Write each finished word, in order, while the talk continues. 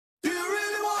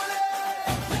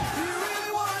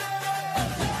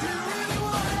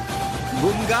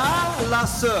Bunga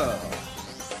Lasser.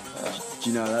 Do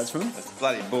you know where that's from? It's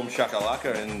bloody boom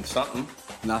shakalaka and something.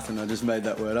 Nothing, I just made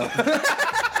that word up. Boom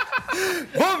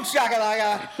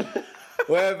shakalaka!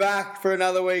 We're back for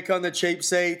another week on the cheap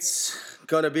seats.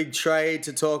 Got a big trade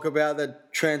to talk about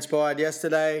that transpired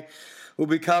yesterday. We'll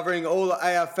be covering all the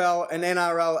AFL and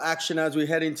NRL action as we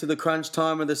head into the crunch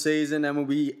time of the season, and we'll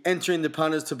be entering the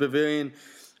punters to pavilion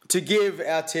to give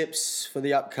our tips for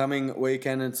the upcoming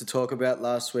weekend and to talk about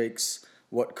last week's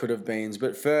what could have beens.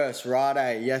 But first,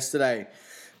 Friday, yesterday,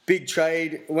 big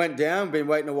trade went down. Been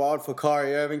waiting a while for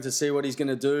Kyrie Irving to see what he's going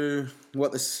to do,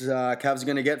 what the Cavs are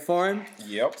going to get for him.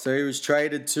 Yep. So he was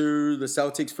traded to the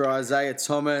Celtics for Isaiah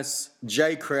Thomas,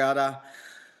 Jay Crowder,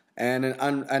 and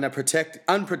an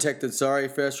unprotected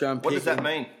first round pick. What does that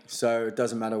mean? So it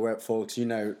doesn't matter where it falls. You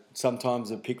know,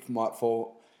 sometimes a pick might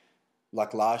fall.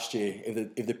 Like last year,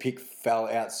 if the pick fell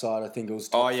outside, I think it was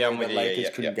the Lakers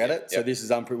couldn't get it. So this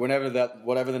is whatever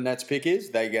the Nets pick is,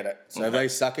 they get it. So if they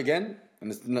suck again,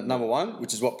 and it's number one,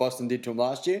 which is what Boston did to them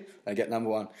last year, they get number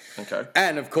one. Okay.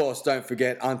 And of course, don't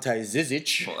forget Ante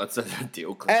Zizic. Well, that's a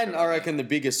deal. And I reckon the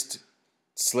biggest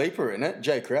sleeper in it,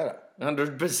 Jay Crowder.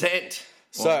 100%.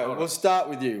 So we'll start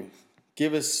with you.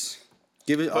 Give us.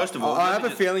 First of all, I have a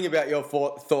feeling about your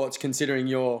thoughts considering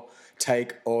your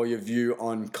take or your view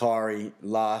on Kyrie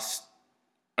last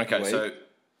week. So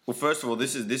first of all,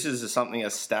 this is a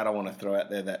stat I want to throw out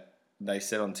there that they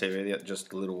said on TV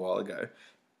just a little while ago.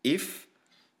 If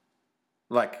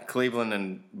like Cleveland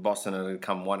and Boston are to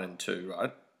come 1 and 2,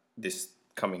 right, this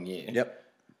coming year. Yep.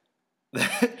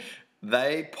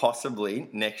 They possibly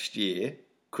next year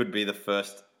could be the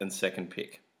first and second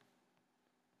pick.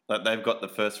 Like they've got the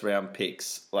first round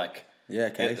picks, like. Yeah,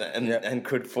 okay. And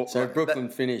could... So Brooklyn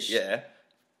finish. Yeah.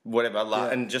 Whatever.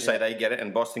 And just say they get it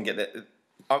and Boston get it.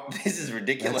 Oh, this is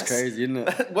ridiculous. That's crazy, isn't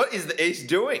it? What is the East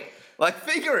doing? Like,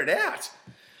 figure it out.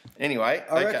 Anyway.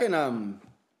 I reckon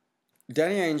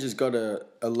Danny Ainge has got a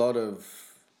lot of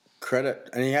credit,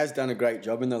 and he has done a great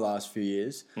job in the last few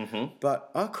years. Mm-hmm. But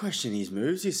I question his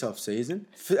moves this off-season.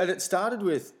 And it started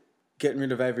with getting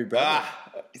rid of Avery Bradley.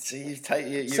 So you've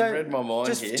read my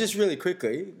mind here. Just really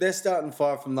quickly, they're starting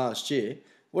 5 from last year.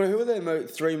 Who are their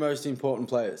 3 most important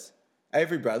players?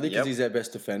 Avery Bradley, because he's their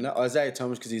best defender. Isaiah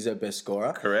Thomas, because he's their best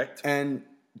scorer. Correct. And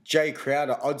Jay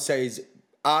Crowder, I'd say, is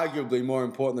arguably more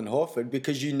important than Horford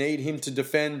because you need him to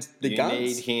defend the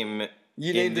guns. You need him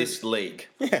in this league.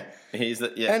 Yeah.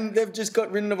 And they've just got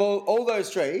rid of all those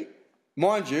 3.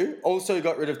 Mind you, also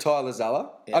got rid of Tyler Zeller.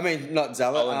 Yep. I mean, not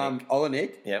Zeller,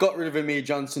 Olenek. Yep. Got rid of Amir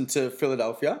Johnson to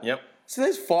Philadelphia. Yep. So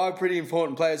there's 5 pretty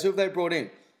important players. Who have they brought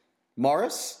in?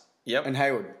 Morris. Yep. And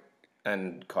Hayward.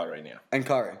 And Kyrie now. And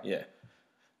Kyrie. Yeah.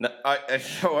 No,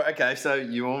 okay, so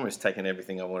you've almost taken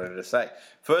everything I wanted to say.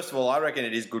 First of all, I reckon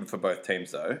it is good for both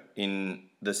teams, though, in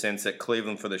the sense that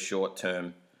Cleveland for the short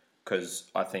term, because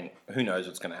I think, who knows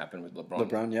what's going to happen with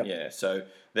LeBron. Yep. Yeah, so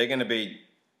they're going to be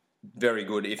very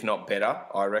good, if not better,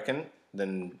 I reckon,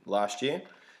 than last year.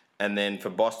 And then for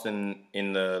Boston,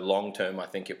 in the long term, I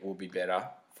think it will be better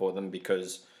for them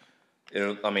because,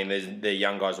 their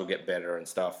young guys will get better and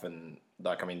stuff. And,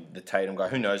 the Tatum guy,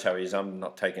 who knows how he is? I'm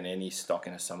not taking any stock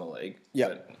in a summer league.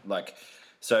 Yeah.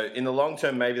 So in the long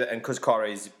term, maybe, and because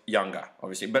Kyrie's younger,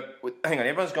 obviously. But hang on,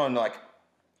 everyone's going like,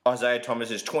 Isaiah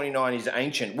Thomas is 29, he's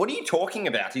ancient. What are you talking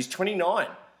about? He's 29.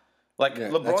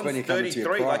 LeBron's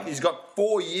 33. He's got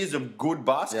 4 years of good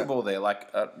basketball there.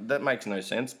 That makes no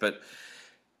sense. But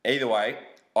either way,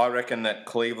 I reckon that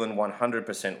Cleveland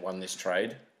 100% won this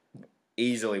trade.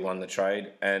 Easily won the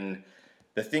trade. And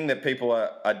the thing that people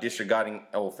are disregarding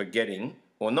or forgetting,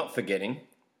 or not forgetting,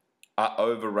 are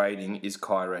overrating is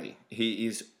Kyrie. He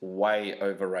is way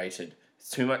overrated.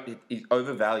 It's too much. He's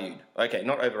overvalued. Okay,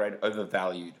 not overrated,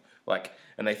 overvalued.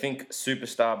 And they think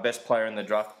superstar, best player in the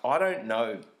draft. I don't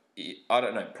know.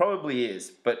 Probably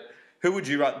is. But who would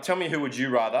you rather? Tell me, who would you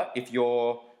rather if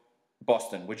you're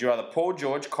Boston? Would you rather Paul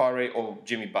George, Kyrie, or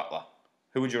Jimmy Butler?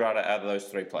 Who would you rather out of those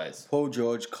 3 players? Paul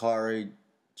George, Kyrie,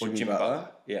 Jimmy Butler.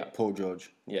 Yeah. Paul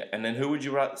George. Yeah. And then who would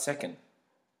you rather second?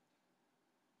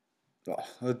 Oh,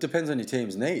 well, it depends on your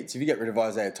team's needs. If you get rid of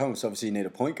Isaiah Thomas, obviously you need a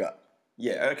point guard.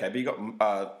 Yeah, okay. But you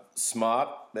got Smart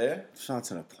there.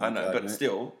 Smart's in a point guard. I know, but mate.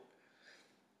 Still...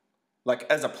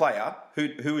 as a player,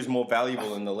 who is more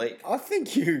valuable in the league? I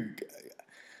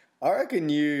reckon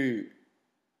you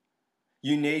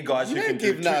need guys who can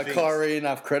do 2 things. You don't give Kyrie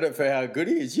enough credit for how good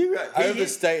he is. You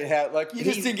overstate how, you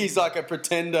just think he's like a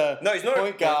pretender. No, he's not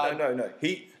point guard. No.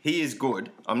 He is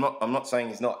good. I'm not saying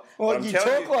he's not. Well, but you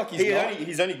talk like he's not.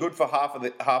 He's only good for half of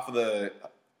the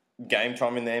game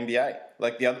time in the NBA.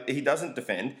 He doesn't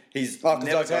defend. He's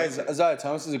Isaiah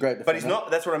Thomas is a great defender. But he's not.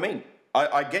 That's what I mean.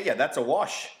 I get you. That's a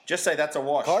wash. Just say that's a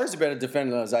wash. Kyrie's a better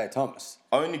defender than Isaiah Thomas.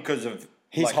 Only because of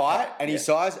His like, height and his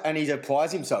size, and he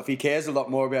applies himself. He cares a lot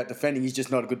more about defending. He's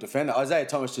just not a good defender. Isaiah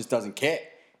Thomas just doesn't care.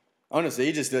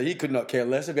 Honestly, he could not care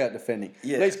less about defending.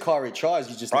 Yeah. At least Kyrie tries.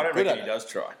 He's just I not don't good reckon at he it. does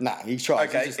try. Nah, he tries.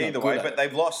 Okay, He's just not either good way, at but it.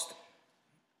 they've lost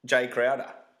Jay Crowder.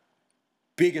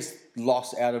 Biggest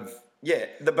loss out of Yeah,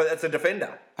 but that's a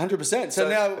defender. 100%. So So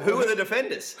now, who are the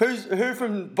defenders? who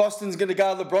from Boston's going to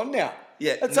guard LeBron now?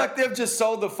 Yeah, It's no- like they've just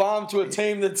sold the farm to a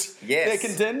team that's Yes. they're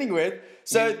contending with.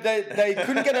 So they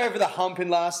couldn't get over the hump in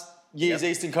last year's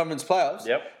Yep. Eastern Conference playoffs.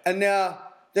 Yep. And now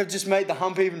they've just made the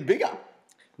hump even bigger.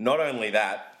 Not only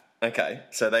that, okay,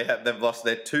 so they've lost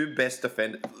their two best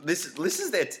defenders. This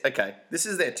is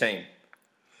their team.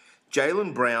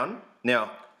 Jaylen Brown.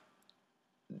 Now,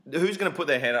 who's going to put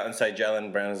their hand up and say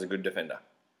Jaylen Brown is a good defender?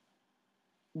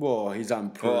 Well, he's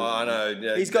unproven. Oh, I know.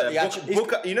 Yeah, He's got the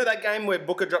Booker, Booker, you know that game where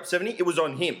Booker dropped 70? It was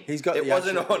on him. He's got it the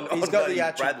wasn't attri- on he's got bloody the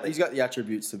attri- Bradley. He's got the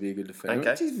attributes to be a good defender.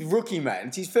 Okay. It's his rookie, man.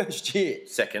 It's his first year.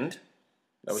 Second.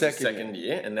 That was his Second second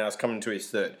year, and now it's coming to his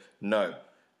third. No.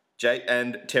 Jay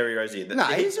and Terry Rozier. Nah,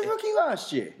 he was a rookie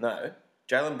last year. No.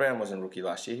 Jaylen Brown wasn't rookie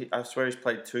last year. I swear he's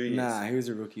played 2 years. Nah, he was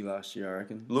a rookie last year, I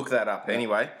reckon. Look that up.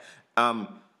 Anyway,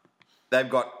 they've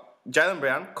got Jaylen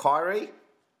Brown, Kyrie,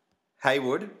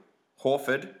 Hayward,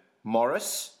 Horford,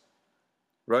 Morris,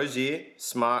 Rozier,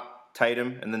 Smart,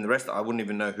 Tatum, and then the rest. I wouldn't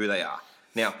even know who they are.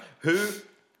 Now, who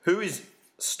is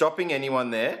stopping anyone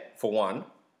there? For one,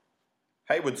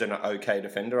 Hayward's an okay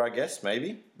defender, I guess,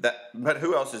 maybe. But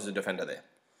who else is a defender there?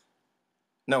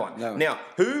 No one. No one. Now,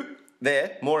 who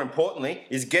there, more importantly,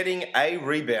 is getting a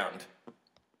rebound?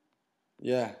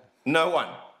 Yeah. No one.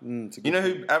 It's a good You know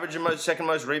who averaged the second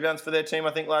most rebounds for their team,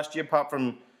 I think, last year, apart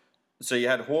from... So you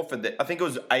had Horford there. I think it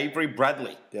was Avery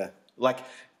Bradley. Yeah. Like,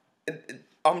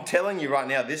 I'm telling you right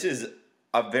now, this is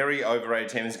a very overrated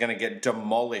team that's going to get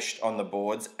demolished on the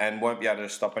boards and won't be able to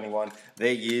stop anyone.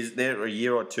 They're a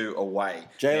year or two away.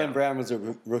 Jaylen Now, Brown was a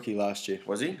rookie last year.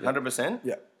 Was he? 100%?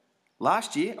 Yeah.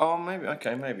 Last year? Oh, maybe.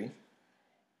 Okay, maybe.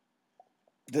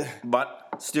 The- But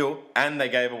still, and they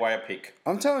gave away a pick,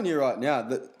 I'm telling you right now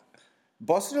that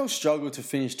Boston will struggle to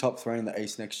finish top 3 in the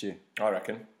East next year. I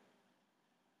reckon.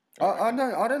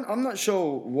 I'm not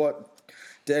sure what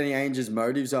Danny Ainge's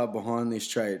motives are behind this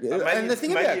trade. Maybe, and the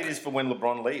thing maybe about it is for when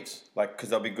LeBron leaves, like, because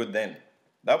they'll be good then.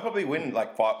 They'll probably win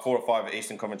like 4 or 5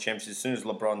 Eastern Conference champs as soon as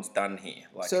LeBron's done here.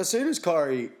 Like, so as soon as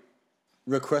Kyrie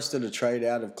requested a trade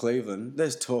out of Cleveland,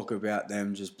 there's talk about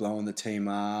them just blowing the team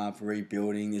up,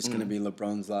 rebuilding. It's going to be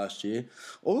LeBron's last year.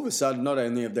 All of a sudden, not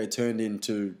only have they turned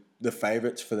into the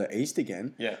favourites for the East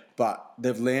again, Yeah. but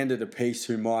they've landed a piece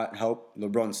who might help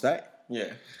LeBron stay.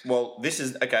 yeah. Well, this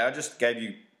is okay. I just gave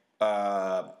you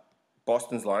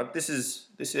Boston's lineup. This is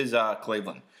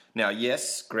Cleveland. Now,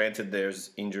 yes, granted,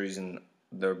 there's injuries and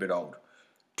they're a bit old.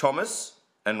 Thomas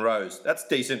and Rose. That's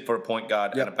decent for a point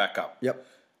guard and a backup. Yep.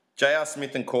 J.R.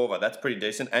 Smith and Korver, that's pretty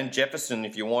decent. And Jefferson,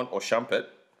 if you want, or Shumpert.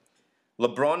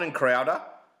 LeBron and Crowder.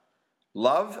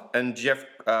 Love and Jeff,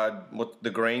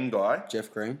 the green guy.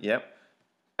 Jeff Green. Yep.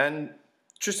 And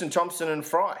Tristan Thompson and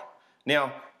Fry.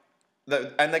 Now,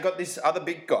 and they got this other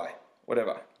big guy,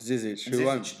 whatever. Zizic, who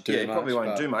won't do he much. probably won't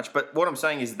but do much. But what I'm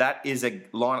saying is that is a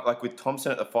line, like with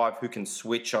Thompson at the 5 who can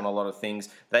switch on a lot of things.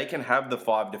 They can have the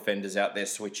 5 defenders out there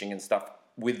switching and stuff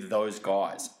with those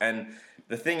guys. And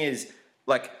the thing is,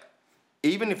 like,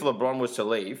 even if LeBron was to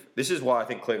leave, this is why I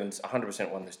think Cleveland's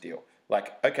 100% won this deal.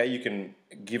 Like, okay, you can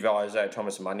give Isaiah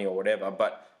Thomas money or whatever,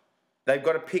 but they've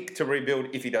got a pick to rebuild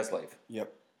if he does leave.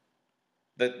 Yep.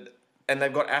 And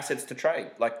they've got assets to trade.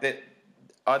 Like, that.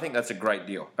 I think that's a great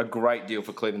deal. A great deal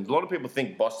for Cleveland. A lot of people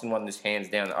think Boston won this hands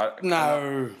down. I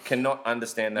cannot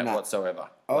understand that whatsoever.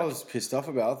 I was pissed off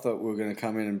about it. I thought we were going to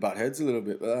come in and butt heads a little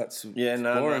bit, but that's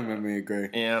boring when we agree.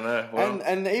 Yeah, I know. Well,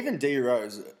 And even D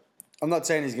Rose, I'm not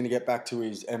saying he's going to get back to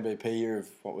his MVP year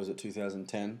of,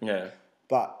 2010. yeah.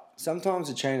 But sometimes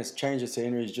a change of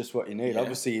scenery is just what you need. Yeah.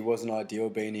 Obviously, he wasn't ideal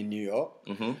being in New York.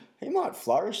 Mm-hmm. He might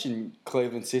flourish in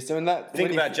Cleveland system. And that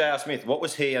Think about J.R. Smith. What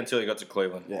was he until he got to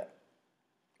Cleveland? Yeah.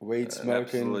 Weed An smoking.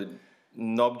 absolute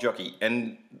knob jockey.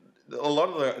 And a lot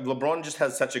of LeBron just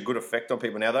has such a good effect on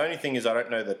people. Now, the only thing is I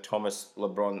don't know the Thomas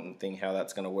LeBron thing, how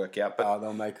that's going to work out. But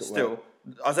They'll make it still, work.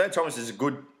 Isaiah Thomas is a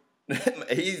good...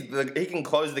 he can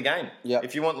close the game. Yep.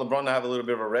 If you want LeBron to have a little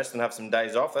bit of a rest and have some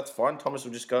days off, that's fine. Thomas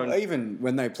will just go and... Even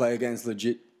when they play against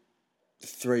legit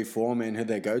 3-4 men, who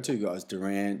they go to guys,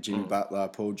 Durant, Jimmy Butler,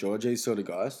 Paul George, these sort of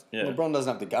guys. Yeah. LeBron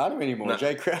doesn't have to guard him anymore. No.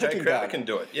 Jay Crowder can guard him.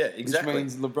 do it. Yeah, exactly. Which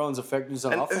means LeBron's effectiveness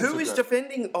on And offense. who will is go.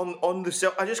 defending on the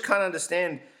self? I just can't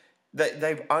understand that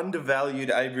they've undervalued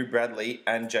Avery Bradley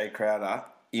and Jay Crowder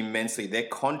immensely. Their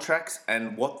contracts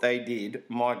and what they did,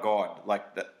 my God,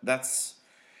 like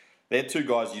they're two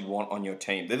guys you'd want on your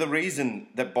team. They're the reason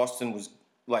that Boston was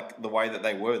like the way that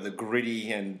they were, the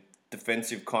gritty and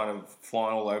defensive kind of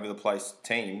flying all over the place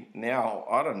team. Now,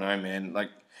 I don't know, man. Like,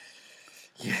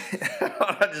 yeah,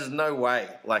 there's no way.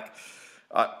 Like,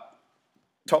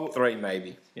 top three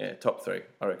maybe. Yeah, top three.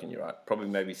 I reckon you're right. Probably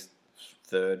maybe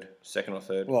second or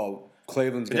third. Well,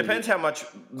 Cleveland's. It depends how much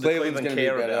Cleveland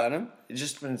care about him. It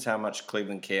just depends how much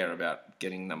Cleveland care about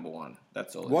getting number one.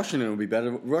 That's all. Washington will be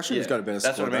better. Washington's got a better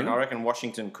squad. That's what I mean. I reckon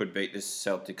Washington could beat this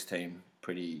Celtics team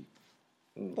pretty.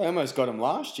 They almost got him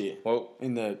last year. Well,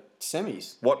 in the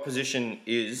semis. What position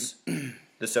is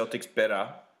the Celtics better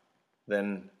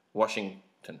than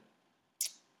Washington?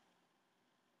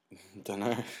 Don't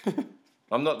know.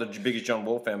 I'm not the biggest John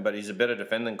Wall fan, but he's a better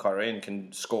defender than Kyrie and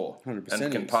can score 100%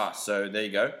 and can pass. So there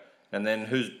you go. And then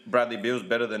who's Bradley Beal's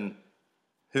better than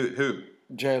who?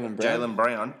 Jaylen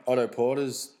Brown. Otto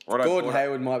Porter's. Gordon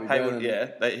Hayward might be better than...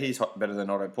 Yeah, he's better than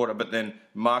Otto Porter. But then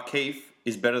Markieff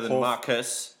is better than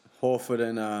Marcus. Horford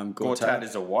and Gortat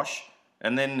is a wash.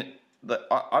 And then,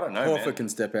 I don't know, Horford can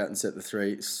step out and set the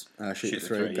three, shoot the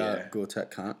three.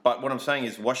 Gortat can't. But what I'm saying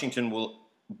is Washington will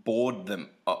board them.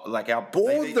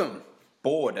 Board them?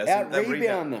 Board.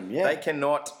 Out-rebound them, yeah. They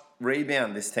cannot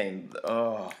rebound this team.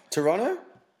 Oh. Toronto?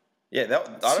 Yeah, I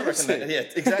don't reckon that. Yeah,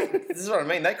 exactly. This is what I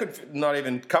mean. They could not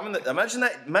even come in.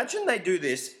 Imagine they do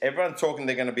this. Everyone's talking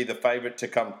they're going to be the favourite to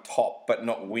come top, but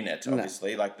not win it.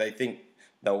 Obviously, like they think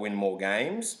they'll win more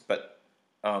games, but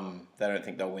they don't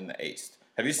think they'll win the East.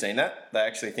 Have you seen that? They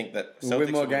actually think that Celtics will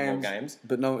win more games.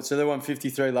 But no, so they won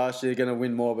 53 last year. They're going to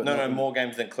win more, but no, more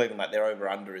games than Cleveland. Like their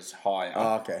over/under is higher.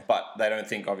 Oh, okay. But they don't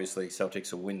think obviously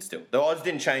Celtics will win still. The odds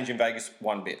didn't change in Vegas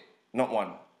one bit. Not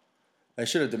one. They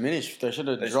should have diminished. They should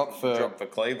have dropped for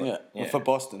Cleveland. Yeah, or for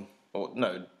Boston.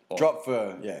 Drop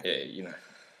for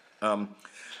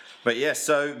But yeah,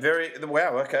 so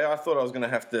wow. Okay, I thought I was going to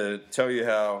have to tell you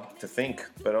how to think,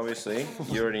 but obviously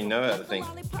you already know how to think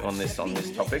on this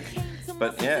topic.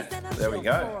 But yeah, there we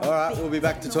go. All right, we'll be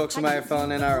back to talk some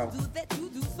AFL and NRL.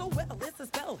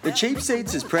 The Cheap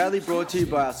Seats is proudly brought to you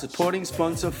by our supporting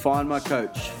sponsor, Find My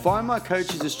Coach. Find My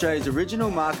Coach is Australia's original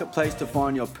marketplace to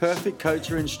find your perfect coach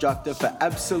or instructor for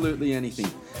absolutely anything.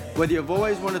 Whether you've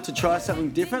always wanted to try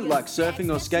something different like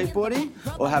surfing or skateboarding,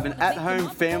 or have an at-home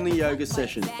family yoga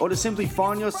session, or to simply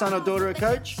find your son or daughter a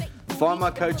coach, Find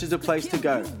My Coach is a place to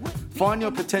go. Find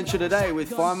your potential today with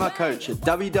Find My Coach at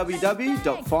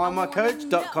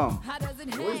www.findmycoach.com. I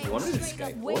always wanted a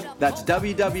skateboard. That's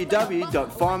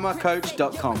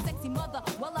www.findmycoach.com.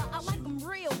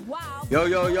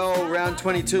 Yo, round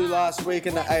 22 last week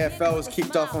in the AFL was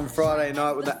kicked off on Friday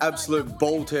night with an absolute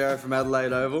ball terror from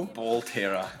Adelaide Oval. Ball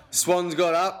terror. Swans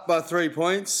got up by 3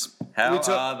 points. How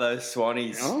are those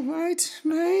Swannies? Oh, mate.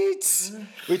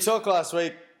 We talked last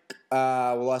week,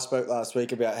 I spoke last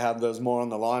week about how there was more on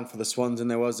the line for the Swans than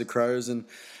there was the Crows. And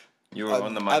you were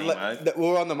on the money, mate. We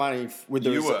were on the money with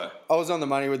the result. I was on the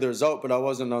money with the result, but I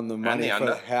wasn't on the money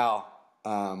for how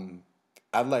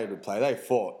Adelaide would play. They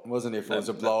fought. It wasn't if it was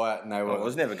a blowout and they were... It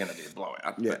was never going to be a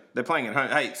blowout. Yeah. They're playing at home.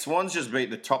 Hey, Swans just beat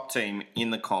the top team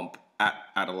in the comp at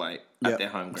Adelaide at their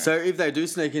home ground. So if they do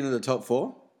sneak into the top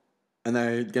four and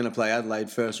they're going to play Adelaide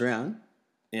first round...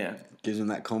 Yeah. Gives them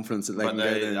that confidence that they can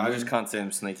go there. I just can't see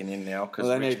them sneaking in now. Well,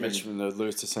 they need Richmond to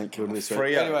lose to St Kilda this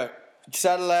week. Anyway,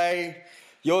 Saturday,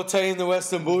 your team, the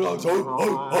Western Bulldogs,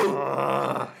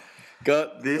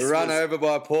 got run over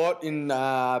by Port in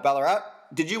Ballarat.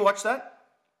 Did you watch that?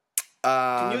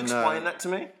 Can you explain that to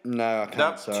me? No, I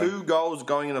can't. Two goals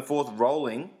going in the fourth,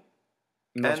 rolling.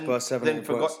 Lost by 17 points.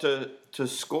 Forgot to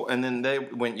score, and then they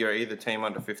went, you're either team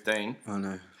under 15. Oh,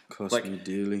 no. Cost me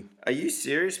dearly. Are you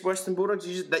serious, Western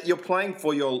Bulldogs? That you're playing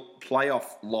for your playoff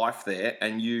life there,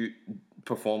 and you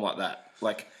perform like that?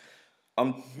 Like,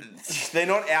 they're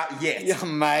not out yet. Yeah,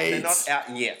 mate. They're not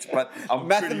out yet, but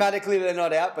mathematically they're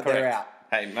not out, but they're out.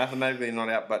 Hey, mathematically they're not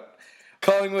out, but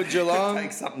Collingwood Geelong.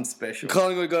 Take something special.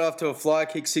 Collingwood got off to a fly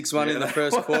kick 6-1 in the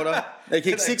first quarter. They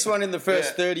kicked 6-1 in the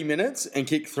first 30 minutes and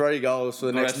kicked 3 goals for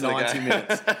the next 90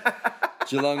 minutes.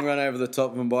 Geelong ran over the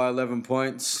top of them by 11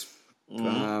 points.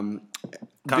 Can't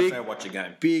say watch a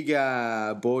game. Big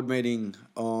board meeting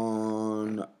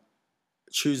on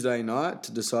Tuesday night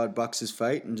to decide Bucks'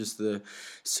 fate and just the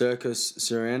circus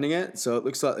surrounding it. So it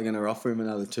looks like they're going to offer him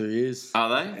another 2 years. Are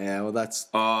they? Yeah, well that's...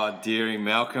 Oh, dearie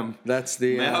Malcolm. That's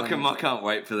the... Malcolm, I can't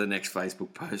wait for the next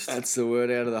Facebook post. That's the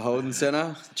word out of the Holden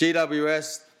Centre.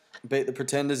 GWS beat the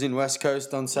Pretenders in West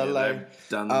Coast on Saturday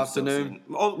afternoon.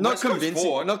 Not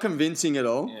convincing at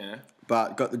all. Yeah.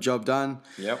 But got the job done.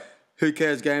 Yep. Who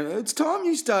cares game? It's time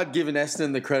you start giving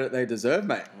Essendon the credit they deserve,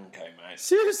 mate. Okay, mate.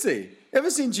 Seriously. Ever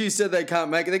since you said they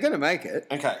can't make it, they're going to make it.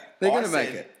 Okay. They're going to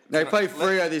make it. They play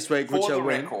Freo this week, which For they'll the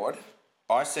win. record,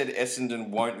 I said Essendon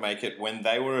won't make it when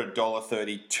they were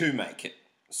 $1.30 to make it.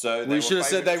 So You should have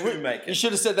said they will. make it. You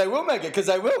should have said they will make it because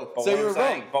they will. But So what you were I'm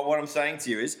saying- wrong. But what I'm saying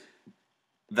to you is,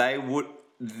 they would.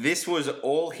 This was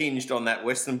all hinged on that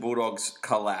Western Bulldogs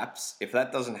collapse. If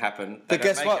that doesn't happen, they But don't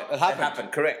guess make what? It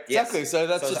happened. Correct. Yes. Exactly. So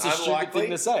that's it's just a stupid unlikely,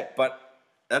 thing to say. But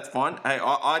that's fine. Hey,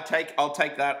 I'll take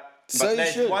that. So But you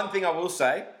there's should. one thing I will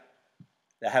say: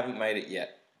 they haven't made it yet.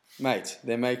 Mate,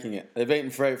 they're making it. They've beaten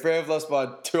Freo. Freo have lost by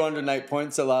 208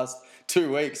 points the last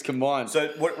 2 weeks combined. So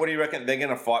what do you reckon? They're going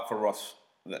to fight for Ross?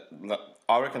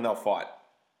 I reckon they'll fight.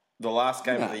 The last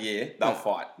game of the year, they'll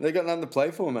fight. They've got nothing to play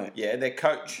for, mate. Yeah, their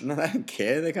coach. No, they don't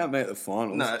care. They can't make the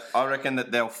finals. No, I reckon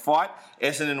that they'll fight.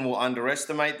 Essendon will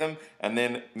underestimate them, and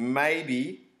then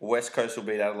maybe West Coast will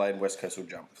beat Adelaide and West Coast will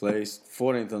jump. Please.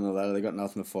 14th on the ladder. They got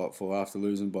nothing to fight for after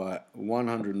losing by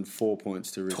 104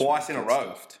 points to Richmond. Twice in a Get row.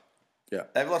 stuffed. Yeah.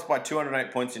 They've lost by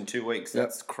 208 points in 2 weeks. Yep.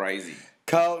 That's crazy.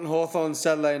 Carlton Hawthorn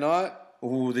Saturday night.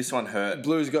 Ooh, this one hurt.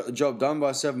 Blues got the job done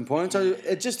by 7 points.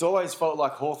 It just always felt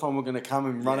like Hawthorn were going to come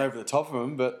and run over the top of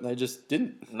them, but they just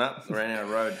didn't. No, ran out of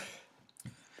road.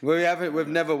 We've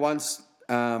never once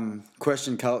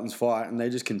questioned Carlton's fight, and they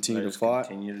just continue to fight.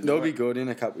 They'll be good in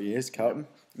a couple of years, Carlton.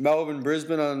 Melbourne,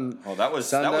 Brisbane on that was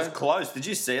Sunday. close. Did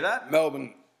you see that?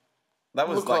 Melbourne That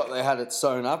was looked like they had it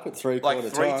sewn up at three-quarter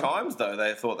like three time. times though.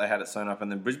 They thought they had it sewn up,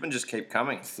 and then Brisbane just keep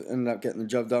coming. Ended up getting the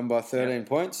job done by 13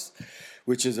 points,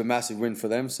 which is a massive win for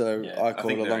them. So Yeah, I I called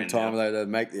think a they're long in time now. ago to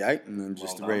make the 8 and then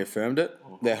just done. reaffirmed it.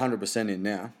 They're 100% in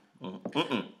now.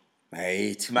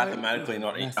 Mate. Mathematically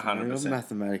not 100%.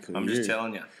 Mathematically. I'm just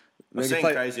telling you. I'm They seeing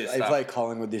play, crazier they stuff. play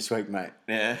Collingwood this week, mate.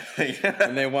 Yeah.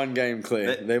 And they're one game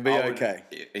clear. They'll be okay.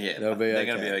 Yeah, They'll be they're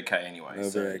going to okay. be okay anyway. They'll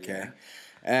so, be okay.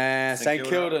 St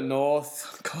Kilda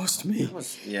North cost me.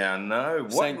 Yeah, I know.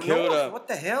 What, St Kilda. North? What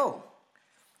the hell?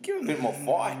 Give it a bit more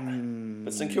fight.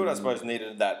 But St Kilda, I suppose,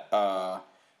 needed that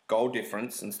goal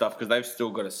difference and stuff because they've still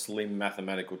got a slim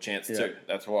mathematical chance too.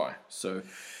 That's why. So.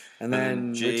 And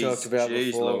then we talked about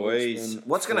before. Louise.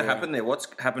 What's going to happen there? What's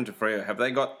happened to Freo? Have they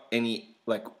got any,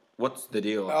 like, what's the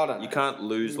deal? I don't know. You can't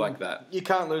lose like that. You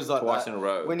can't lose like Twice that. in a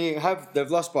row. When you have, they've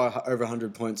lost by over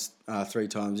 100 points 3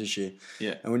 times this year.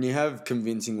 Yeah. And when you have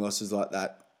convincing losses like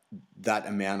that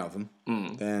amount of them,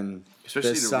 then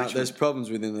Especially to Richmond. there's problems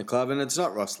within the club. And it's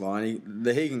not Ross Lyon.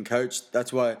 He can coach.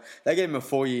 That's why they gave him a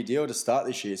 4-year deal to start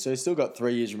this year. So he's still got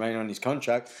 3 years remaining on his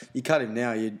contract. You cut him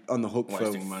now, you're on the hook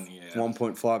Wasting for money, yeah.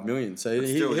 1.5 million. So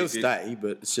still, he'll if you- stay,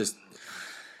 but it's just...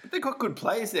 But they've got good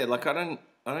players there. Like, I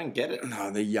don't get it.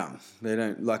 No, they're young. They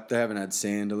don't they haven't had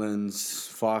Sandilands.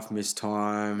 Fife missed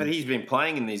time. But he's been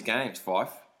playing in these games,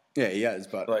 Fife. Yeah, he has,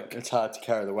 but Like- it's hard to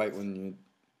carry the weight when you.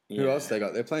 Who Yeah. else they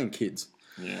got? They're playing kids.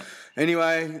 Yeah.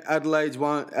 Anyway, Adelaide's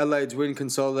win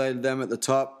consolidated them at the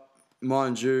top.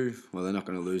 Mind you, well, they're not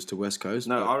going to lose to West Coast.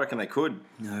 No, but I reckon they could.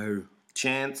 no,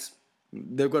 Chance.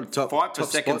 they've got a top Fight for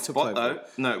top second spot to play spot, though.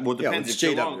 for. No, well, it depends. it's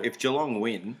if GW. Geelong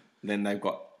win, then they've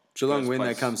got Geelong first win,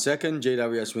 place. they come second.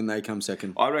 GWS win, they come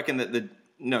second. I reckon that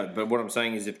but what I'm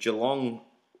saying is if Geelong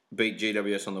beat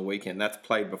GWS on the weekend, that's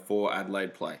played before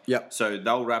Adelaide play. Yep. So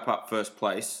they'll wrap up first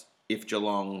place if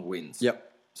Geelong wins. Yep,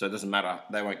 So it doesn't matter.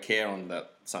 They won't care on the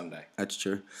Sunday. that's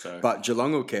true. So- But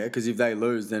Geelong will care because if they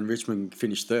lose, then Richmond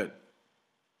finish third.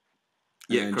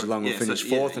 Yeah, and correct. Geelong will Yeah, finish so-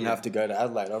 fourth yeah, and yeah. have to go to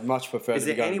Adelaide. I'd much prefer Is to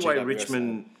be there going any to way GWS.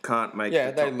 Richmond can't make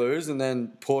Yeah, the they top? lose and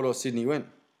then Port or Sydney win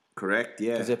Correct,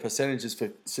 yeah. because their percentage is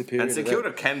superior. And to St them.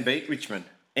 Kilda can beat Richmond.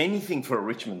 Anything for a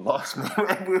Richmond loss,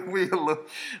 man. we look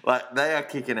like they are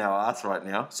kicking our ass right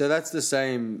now. So that's the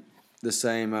same deal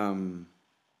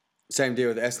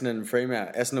with Essendon and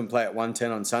Fremantle. Essendon play at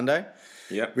 1:10 on Sunday.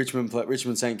 Yep.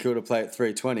 Richmond St Kilda play at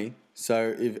 3:20.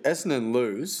 So if Essendon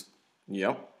lose,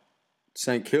 Yep.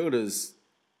 St Kilda's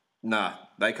Nah,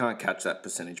 they can't catch that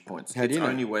percentage points. How do It's you know?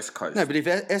 only West Coast. no. But if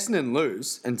Essendon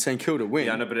lose and St Kilda win,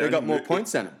 Yeah, I know, but it they got only more mo-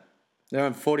 points than them. They're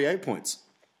on 48 points.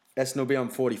 Essendon will be on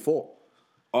 44.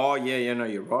 Oh, yeah, no,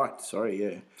 you're right. Sorry,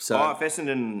 yeah. So- if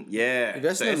Essendon, yeah. If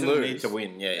Essendon so Essendon lose, need to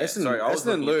win, yeah. Essendon, Sorry, I was Essendon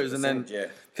looking at the lose, and then percentage,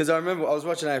 yeah. because I remember I was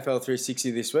watching AFL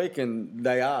 360 this week, and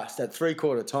they asked at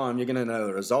 3/4 time, you're going to know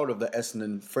the result of the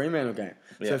Essendon Fremantle game.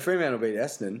 Yeah. So Fremantle beat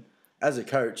Essendon. As a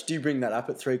coach, do you bring that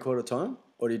up at 3/4 time,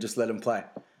 or do you just let them play?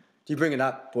 Do you bring it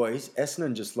up, boys?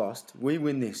 Essendon just lost. We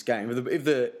win this game. If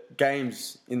the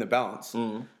game's in the balance,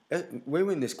 we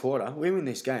win this quarter. We win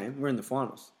this game. We're in the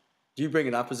finals. Do you bring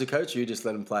it up as a coach, or you just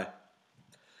let them play?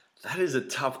 That is a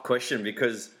tough question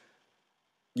because,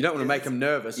 You don't want to make them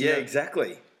nervous. yeah,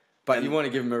 exactly. But you want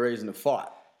to give them a reason to fight.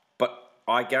 But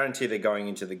I guarantee they're going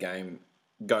into the game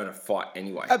going to fight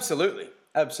anyway. Absolutely.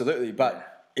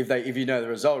 But if you know the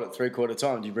result at 3/4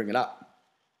 time, do you bring it up?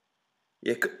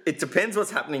 Yeah, it depends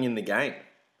what's happening in the game,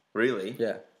 really.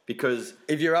 Yeah. Because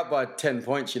If you're up by 10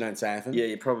 points, you don't say anything. yeah,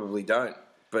 you probably don't.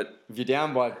 But If you're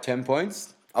down by 10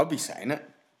 points, I'll be saying it.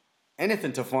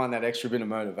 Anything to find that extra bit of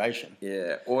motivation.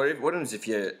 yeah, or what happens if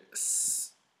you're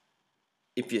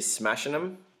smashing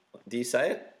them? Do you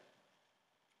say it?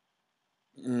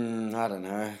 I don't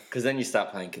know. Because then you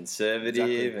start playing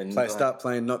conservative and Start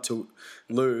playing not to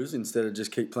lose instead of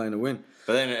just keep playing to win.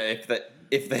 But then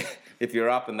if you're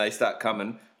up and they start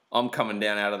coming, I'm coming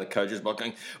down out of the coach's box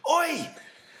going, "Oi,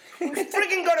 we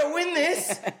freaking got to win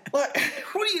this! Like,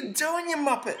 what are you doing, you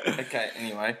muppet?" Okay,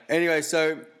 anyway. Anyway,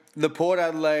 so the Port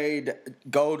Adelaide,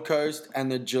 Gold Coast,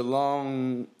 and the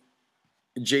Geelong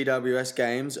GWS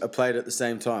games are played at the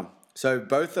same time. So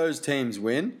both those teams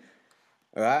win.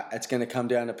 All right, it's going to come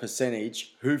down to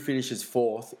percentage. Who finishes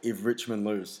fourth if Richmond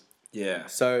lose? Yeah.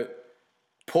 So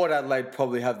Port Adelaide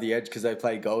probably have the edge because they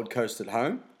play Gold Coast at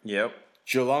home. Yep.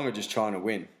 Geelong are just trying to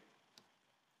win.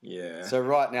 Yeah. So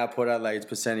right now, Port Adelaide's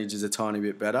percentage is a tiny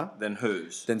bit better Then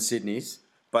whose? than Sydney's.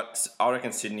 But I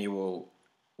reckon Sydney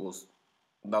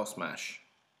they'll smash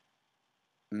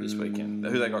this weekend.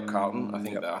 Who they got? Carlton.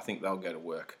 I think they'll go to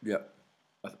work. Yep.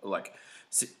 Like,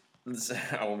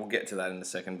 we'll get to that in a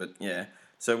second. But yeah.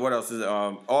 So what else is?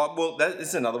 This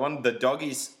is another one. The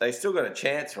Doggies. They still got a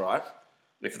chance, right?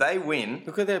 If they win.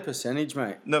 Look at their percentage,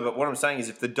 mate. No, but what I'm saying is,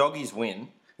 if the Doggies win.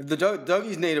 If the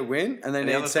Doggies need a win, and they the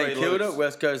need other St three Kilda, lose.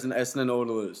 West Coast, and Essendon all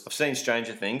to lose. I've seen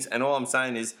Stranger Things, and all I'm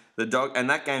saying is and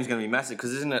that game's going to be massive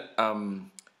because isn't it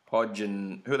Hodge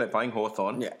and who are they playing?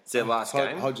 Hawthorn. Yeah, It's their last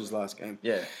game. Hodge's last game.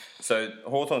 Yeah. So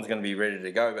Hawthorn's going to be ready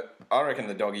to go, but I reckon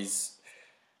the Doggies.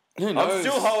 Who knows? I'm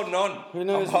still holding on. Who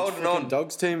knows? I'm holding on.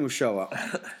 Dogs team will show up.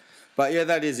 But yeah,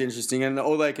 that is interesting, and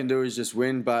all they can do is just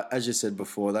win. But as you said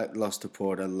before, that loss to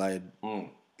Port Adelaide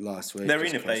last week. They're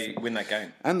just in if cost they them. win that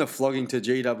game. And the flogging to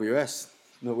GWS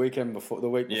the week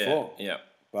before. Yeah.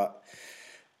 But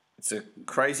It's a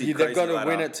crazy. they've got to ladder.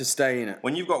 win it to stay in it.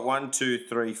 When you've got 1, 2,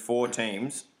 3, 4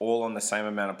 teams all on the same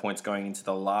amount of points going into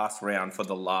the last round for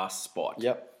the last spot.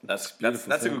 Yep. That's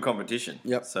beautiful a thing. good competition.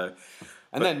 Yep. So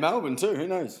And then Melbourne too. Who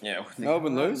knows? yeah,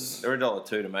 Melbourne lose. They're $1.02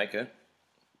 to make it.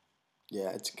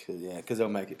 Yeah, because they'll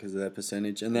make it because of their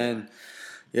percentage, and then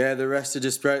the rest are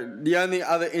just spread. The only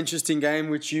other interesting game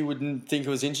which you wouldn't think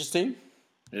was interesting,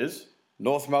 Is?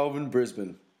 North Melbourne,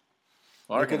 Brisbane.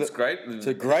 I reckon it's great. It's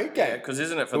a great game. Yeah, because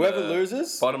isn't it for Whoever the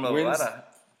loses bottom of wins, the ladder?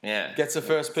 Yeah. gets the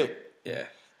first pick. Yeah.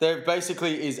 There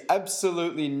basically is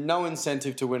absolutely no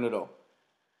incentive to win at all.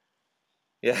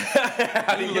 Yeah.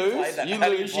 How do You play lose, that? you How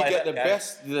do lose, you play get that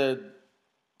game? the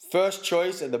first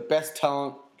choice and the best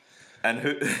talent. And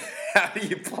how do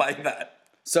you play that?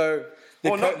 So,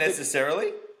 Not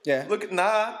necessarily. yeah. Look,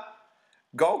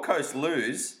 Gold Coast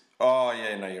lose. Oh,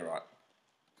 yeah, no, you're right.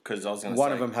 Because I was going to say.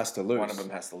 One of them has to lose. One of them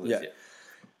has to lose, Yeah. yeah.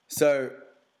 So,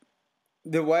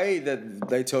 the way that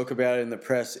they talk about it in the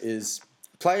press is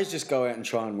players just go out and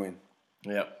try and win.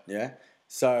 Yeah. Yeah.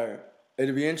 So,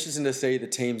 it'll be interesting to see the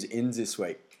team's ins this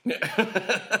week.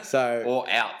 So, Or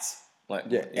outs.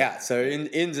 yeah. So,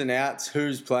 ins and outs,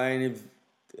 who's playing. If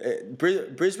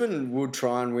Brisbane would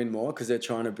try and win more because they're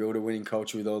trying to build a winning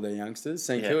culture with all their youngsters.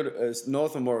 St Kilda,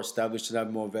 North are more established and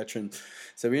have more veterans.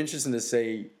 So, it'll be interesting to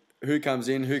see who comes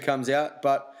in, who comes out.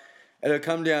 But it'll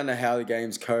come down to how the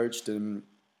game's coached, and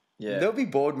there'll be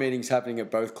board meetings happening at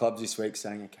both clubs this week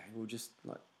saying, okay, we'll just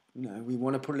we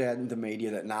want to put it out in the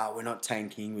media that we're not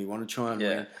tanking, we want to try and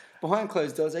win. Behind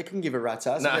closed doors, they couldn't give a rat's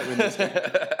ass about winning this game.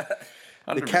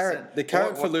 100%. The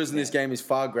carrot for losing this game is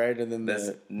far greater than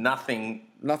There's nothing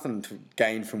nothing to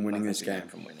gain from winning this game.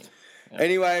 from winning.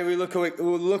 Anyway, we'll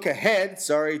look ahead.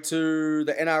 To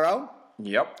the NRL.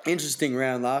 Yep. Interesting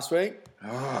round last week.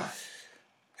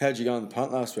 How'd you go on the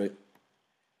punt last week?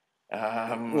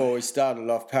 Well, we started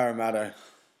off Parramatta,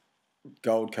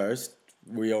 Gold Coast.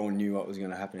 We all knew what was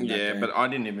going to happen in that game. But I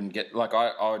didn't even get...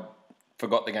 I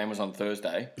forgot the game was on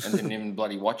Thursday and didn't even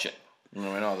bloody watch it. And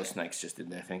I went, the Snakes just did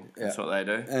their thing. That's what they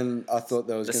do. And I thought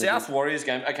there was The gonna South Warriors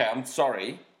game... Okay, I'm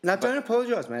sorry. No, don't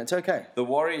apologise, man. It's okay. The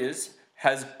Warriors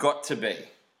has got to be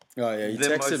Oh, yeah, you the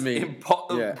texted most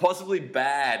me. possibly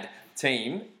bad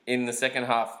team in the second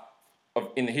half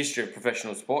in the history of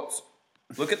professional sports.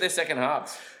 Look at their second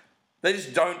halves. They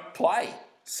just don't play.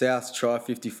 South try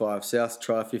 55, South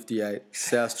try 58,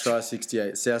 South try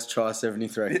 68, South try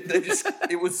 73.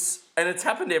 And it's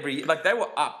happened every year. Like, they were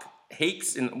up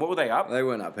heaps what were they up? They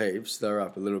weren't up heaps. They were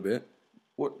up a little bit.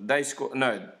 They scored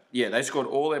they scored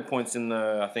all their points in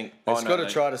the, I think... They got to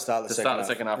try to start the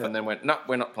second half. And then went, no,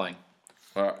 we're not playing.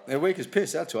 All right. They're weak as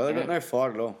piss, that's why. They've got no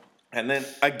fight at all. And then,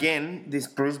 again, this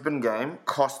Brisbane game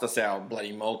cost us our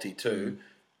bloody multi too.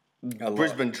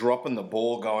 Brisbane dropping the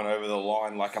ball going over the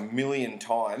line like a million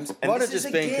times. And Might have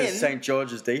just been because St.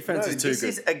 George's defence is too good. This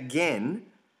is, again,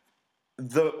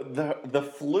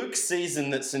 the fluke season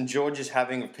that St. George is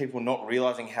having of people not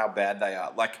realising how bad they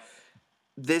are. Like,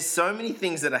 there's so many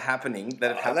things that are happening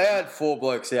that have happened. They had 4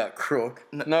 blokes out, Crook.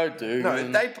 No, dude.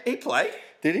 No, he played.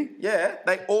 Did he? Yeah,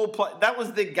 they all played. That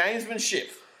was their gamesmanship.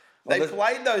 They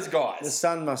played those guys. The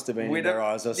sun must have been in their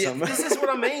eyes or something. This is what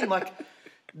I mean. Like,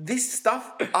 this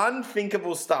stuff,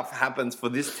 unthinkable stuff happens for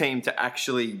this team to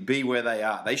actually be where they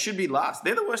are. They should be last.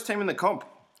 They're the worst team in the comp.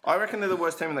 I reckon they're the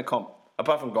worst team in the comp,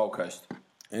 apart from Gold Coast.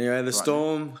 Anyway, the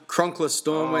Storm, Cronkler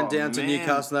Storm went down to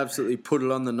Newcastle and absolutely put it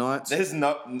on the Knights.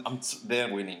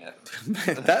 They're winning it.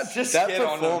 that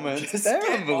performance,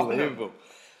 they're unbelievable.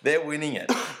 They're winning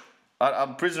it.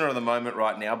 I'm prisoner of the moment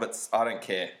right now, but I don't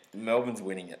care. Melbourne's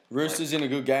winning it. Roosters in a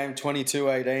good game,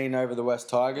 22-18 over the West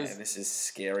Tigers. Yeah, this is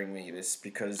scaring me. This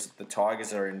because the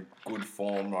Tigers are in good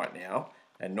form right now,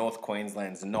 and North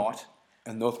Queensland's not.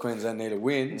 And North Queensland need a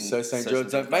win, so St.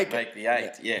 George don't make it. Make the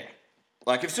 8, yeah.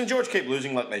 Like, if St. George keep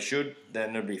losing like they should,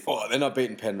 then it'll be fine. Oh, they're not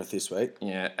beating Penrith this week.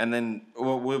 Yeah, and then,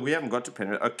 well, we haven't got to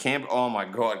Penrith. Oh, my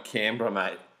God, Canberra,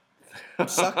 mate. I'm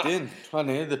sucked in. I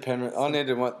needed the Penrith. I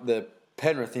needed the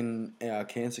Penrith in our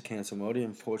cancer multi.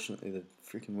 Unfortunately, the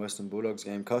freaking Western Bulldogs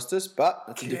game cost us, but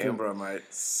that's Canberra, mate.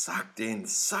 Sucked in,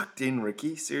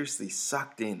 Ricky. Seriously,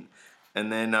 sucked in.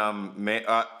 And then, so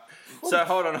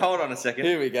hold on a second.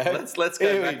 Here we go. Let's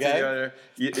go back to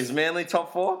is Manly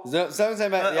top 4? Someone say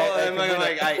about the 8. They're going to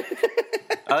make 8.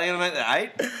 Are they going to make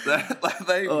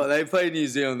the 8? They play New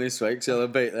Zealand this week, so they'll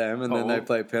beat them, and then they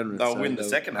play Penrith. They'll win the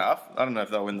second half. I don't know if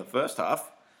they'll win the first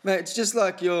half. Mate, it's just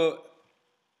like your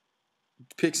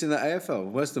picks in the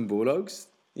AFL. Western Bulldogs,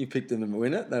 you picked them to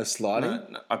win it. They're sliding.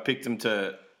 No, I picked them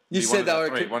to You said they were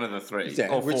one of the 3. Yeah,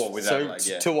 or 4 with Adelaide,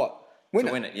 yeah. To what?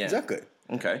 Win it, yeah. Exactly.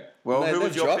 Okay. Well, who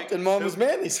was your dropped pick? And mine was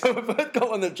Manly, so we both got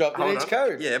one that dropped in each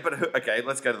code. Yeah, but okay,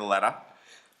 let's go to the ladder.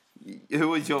 Who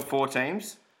was your 4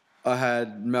 teams? I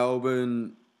had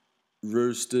Melbourne,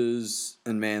 Roosters,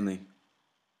 and Manly.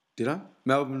 Did I?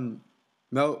 Melbourne,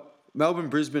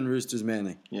 Brisbane, Roosters,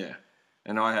 Manly. Yeah.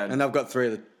 And I had... And I've got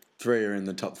 3 are in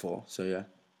the top 4, so yeah.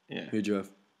 Yeah. Who'd you have?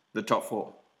 The top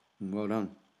 4. Well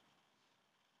done.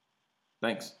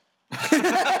 Thanks.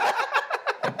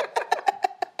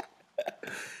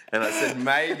 And I said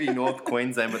maybe North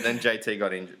Queensland, but then JT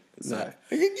got injured. So. No.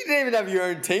 You didn't even have your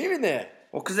own team in there.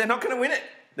 Well, because they're not going to win it.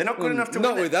 They're not good enough to win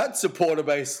it. Not with that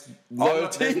supporter-based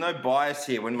loyalty. There's no bias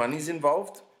here when money's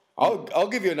involved. I'll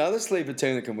give you another sleeper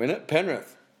team that can win it.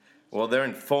 Penrith. Well, they're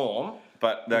in form,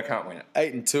 but they can't win it.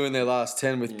 8-2 in their last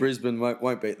 10 with Brisbane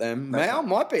won't beat them. Mal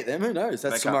might beat them. Who knows?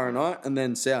 That's tomorrow night. And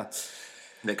then South.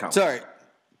 They can't. Sorry.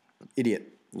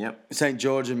 Idiot. Yep. St.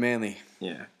 George and Manly.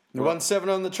 Yeah. They won 7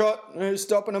 on the trot. Who's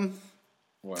stopping them?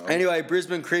 Well. Anyway,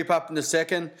 Brisbane creep up into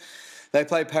second. They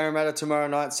play Parramatta tomorrow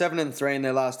night. 7-3 in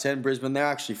their last 10. Brisbane, they're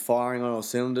actually firing on all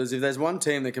cylinders. If there's one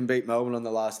team that can beat Melbourne on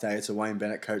the last day, it's a Wayne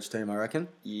Bennett coach team, I reckon.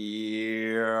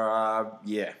 Yeah,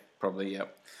 probably,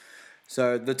 yep.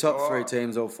 So the top 3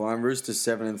 teams all fine. Roosters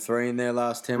 7-3 in their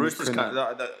last 10. Roosters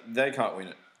they can't win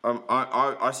it.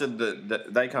 I said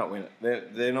that they can't win it.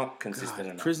 They're not consistent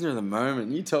enough. Prisoner of the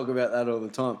moment. You talk about that all the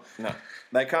time. No,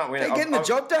 they can't win it. They're getting the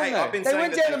job done, though. They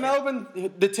went down to Melbourne.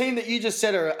 The team that you just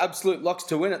said are absolute locks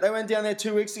to win it. They went down there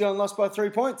 2 weeks ago and lost by 3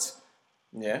 points.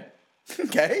 Yeah.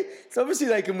 Okay. So obviously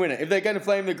they can win it. If they're going to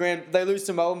play in the grand... They lose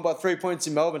to Melbourne by 3 points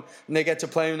in Melbourne and they get to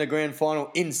play in the grand final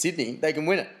in Sydney, they can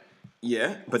win it.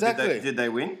 Yeah, but exactly. did they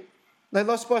win? They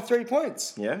lost by 3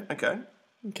 points. Yeah, okay.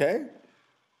 Okay.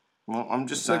 Well, I'm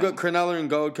just saying. They've got Cronulla and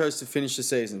Gold Coast to finish the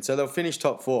season. So they'll finish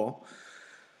top 4.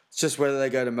 It's just whether they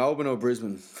go to Melbourne or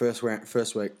Brisbane first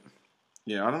week.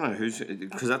 Yeah, I don't know who's...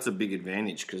 Because that's a big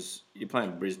advantage because you're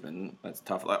playing Brisbane. That's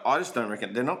tough. Like, I just don't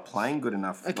reckon... They're not playing good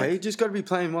enough. Okay, you just got to be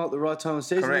playing well at the right time of the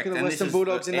season. Correct. Look at the Western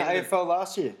Bulldogs in the AFL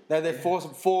last year. They had their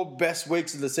four best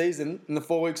weeks of the season in the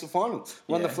 4 weeks of finals.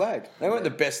 Won the flag. They weren't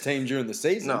the best team during the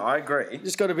season. No, I agree. You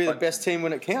just got to be the best team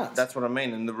when it counts. That's what I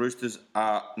mean. And the Roosters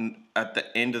are at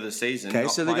the end of the season. Okay,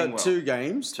 so they got 2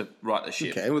 games to right the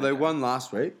ship. Okay, well they won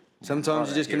last week. Sometimes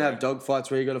you just can have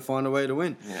dogfights where you got to find a way to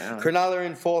win. Yeah, right. Cronulla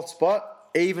in 4th spot,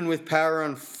 even with Para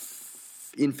in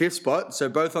 5th spot, so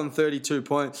both on 32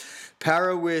 points.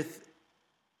 Para with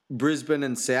Brisbane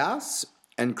and South,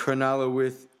 and Cronulla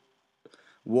with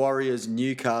Warriors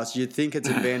Newcastle. You'd think it's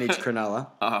advantage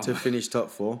Cronulla to finish top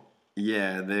 4.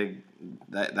 Yeah, they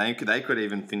could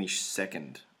even finish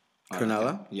second.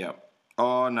 Cronulla? Yep.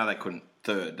 Oh no, they couldn't.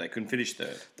 third. They couldn't finish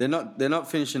third. They're not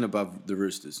finishing above the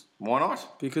Roosters Why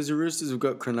not? because the Roosters have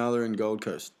got Cronulla and Gold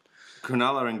Coast.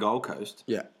 Cronulla and Gold Coast.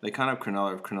 Yeah. They can't have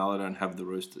Cronulla if Cronulla don't have the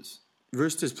Roosters.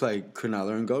 Roosters play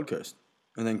Cronulla and Gold Coast.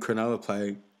 And then Cronulla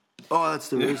play... Oh, that's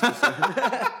the Roosters.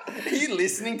 Are you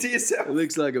listening to yourself? It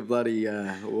looks like a bloody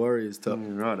Warriors top.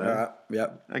 Right, All right,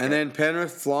 yep. Okay. And then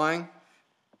Penrith flying.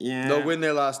 Yeah. They'll win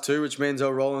their last 2, which means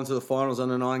they'll roll into the finals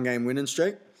on a 9-game winning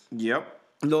streak. Yep.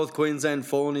 North Queensland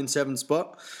falling in 7th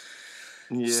spot.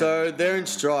 Yeah. So they're in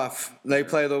strife. They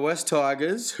play the West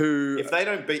Tigers, who... If they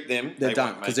don't beat them, they're they done,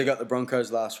 won't make because they it. got the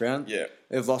Broncos last round. Yeah.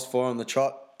 They've lost 4 on the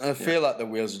trot. I feel like the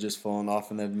wheels are just falling off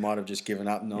and they might have just given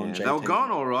up. Yeah, they were going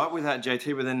all right without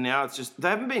JT, but then now it's just... They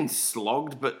haven't been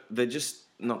slogged, but they're just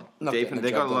not deep. getting the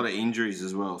They've got job a lot done. of injuries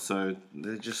as well, so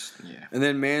they're just... Yeah. And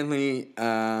then Manly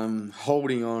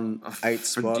holding on 8th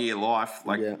For spot. dear life.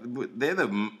 Like, Yeah. they're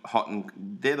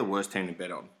they're the worst team to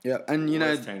bet on. Yeah, and you know,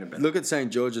 Worst team to bet. look at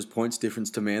St. George's points difference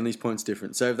to Manly's points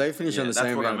difference. So if they finish on the that's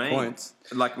same what amount of points,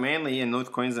 Like, Manly and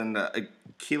North Queensland are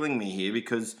killing me here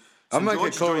because... I'm making a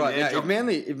George is call doing right their now. job.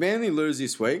 If Manly lose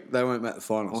this week, they won't make the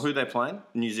finals. Well, who they playing?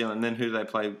 New Zealand. Then who do they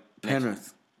play next?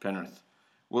 Penrith. Penrith.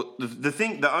 Well,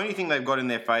 the only thing they've got in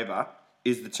their favour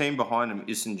is the team behind them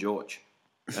is St George,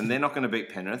 and they're not going to beat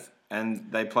Penrith. And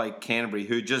they play Canterbury,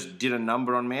 who just did a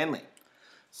number on Manly.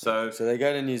 So So they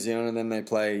go to New Zealand and then they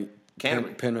play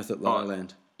Canterbury. Penrith at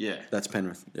Lowland. yeah, That's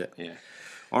Penrith. Yeah. yeah.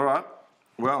 All right.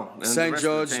 Well, and the St. rest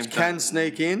of the George team can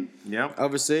sneak in, Yep.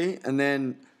 obviously, and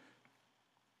then,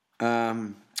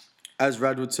 as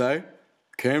Rad would say,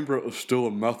 Canberra is still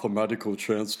a mathematical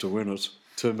chance to win it,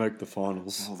 to make the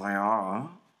finals. Well, they are.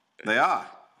 They are.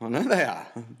 I know they are.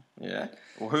 Yeah.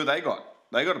 Well, who they got?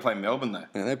 They got to play Melbourne though.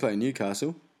 Yeah, they play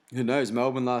Newcastle. Who knows?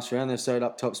 Melbourne last round, they sewed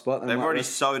up top spot. They've might already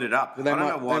rest- sewed it up. I don't know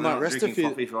why they they're might not rest a drinking few-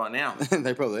 coffee right now.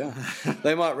 They probably are.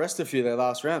 They might rest a few their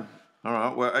last round. All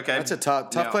right. Well, okay. That's a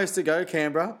tough Now, place to go,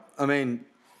 Canberra. I mean,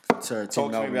 sorry, it's in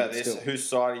Talk to me Melbourne, about but this. still. Whose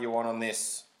side are you on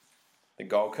this? The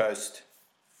Gold Coast,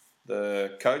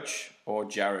 the coach, or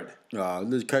Jared? Oh,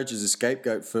 the coach is a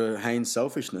scapegoat for Haynes'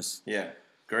 selfishness. Yeah,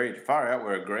 agreed. Far out,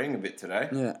 we're agreeing a bit today.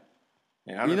 Yeah.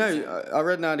 Yeah, You 100%. know, I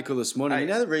read an article this morning. Hey. You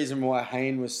know the reason why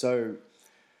Hayne was so...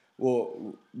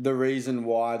 Well, the reason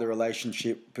why the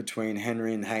relationship between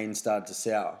Henry and Hayne started to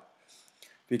sour.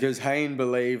 Because Hayne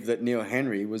believed that Neil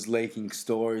Henry was leaking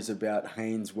stories about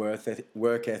Hayne's work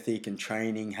ethic and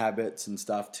training habits and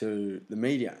stuff to the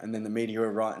media. And then the media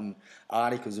were writing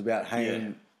articles about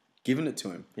Hayne giving it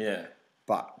to him. Yeah.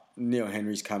 But Neil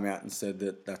Henry's come out and said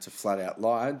that that's a flat-out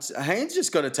lie. Hayne's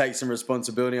just got to take some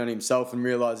responsibility on himself and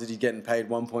realise that he's getting paid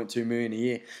 $1.2 million a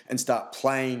year and start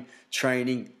playing,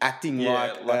 training, acting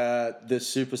like the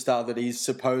superstar that he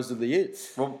supposedly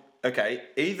is. Well, okay,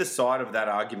 either side of that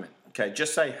argument. Okay,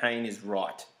 just say Hayne is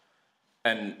right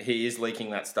and he is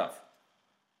leaking that stuff.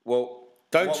 Well,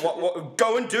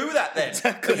 go and do that then.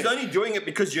 Exactly. He's only doing it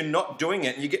because you're not doing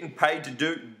it and you're getting paid to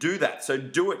do that. So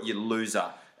do it, you loser.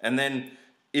 And then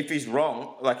if he's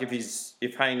wrong, like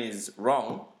if Hayne is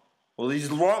wrong, well, he's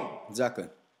wrong. Exactly.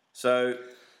 So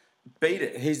beat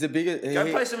it. He's the biggest... Go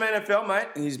play some NFL, mate.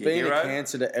 He's you been hero. a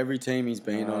cancer to every team he's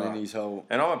been on in his whole...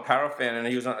 And I'm a Para fan, and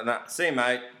he was on that. See you,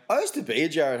 mate. I used to be a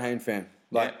Jared Hayne fan.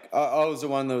 I was the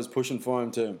one that was pushing for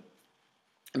him to...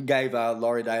 Gave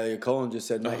Laurie Daly a call and just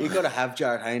said, mate, you've got to have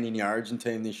Jared Hayne in your Origin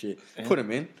team this year. Yeah. Put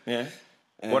him in. Yeah.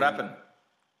 What happened?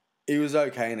 He was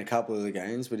okay in a couple of the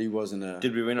games, but he wasn't a...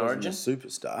 Did we win wasn't Origin? a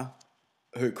superstar.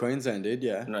 Who, Queensland did,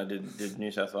 yeah. No, did New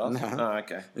South Wales? No. Oh,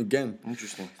 okay. Again.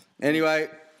 Interesting. Anyway,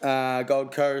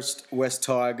 Gold Coast, West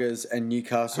Tigers, and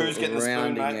Newcastle Who's getting the spoon,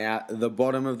 rounding mate? out the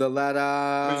bottom of the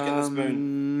ladder. Who's getting the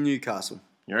spoon? Newcastle.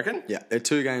 You reckon? Yeah, they're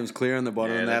 2 games clear on the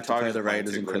bottom, and they have to play the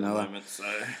Raiders and Cronulla.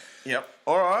 Yep.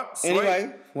 All right. Sweet.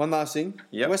 Anyway, one last thing.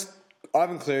 Yep.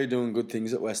 Ivan Cleary doing good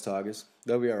things at West Tigers.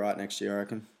 They'll be all right next year, I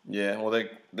reckon. Yeah. Well,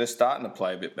 they're starting to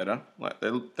play a bit better. Like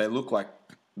they look like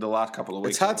the last couple of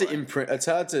weeks. It's hard to anyway. imprint. It's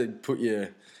hard to put your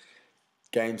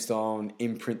game style and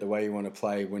imprint the way you want to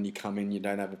play when you come in. You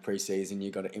don't have a preseason. You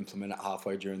got to implement it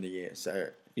halfway during the year. So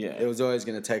Yeah. it was always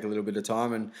going to take a little bit of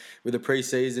time. And with a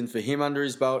preseason for him under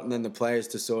his belt, and then the players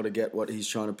to sort of get what he's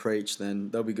trying to preach,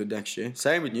 then they'll be good next year.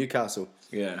 Same with Newcastle.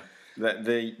 Yeah.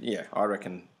 I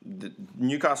reckon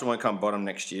Newcastle won't come bottom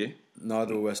next year.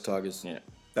 Neither will West Tigers. Yeah.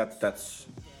 That's.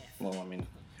 Well, I mean,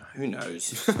 who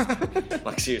knows?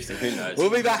 Like seriously, who knows? We'll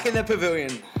be back in the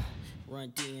pavilion.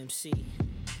 Run DMC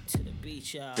to the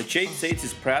beach, y'all. The Cheap Seats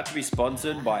is proud to be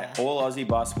sponsored by All Aussie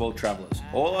Basketball Travellers.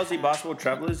 All Aussie Basketball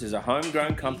Travellers is a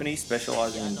homegrown company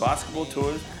specialising in basketball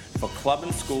tours for club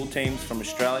and school teams from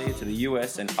Australia to the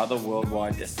US and other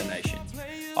worldwide destinations.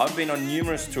 I've been on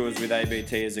numerous tours with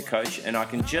ABT as a coach, and I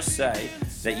can just say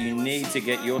that you need to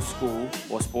get your school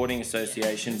or sporting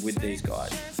association with these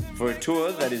guys. For a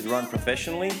tour that is run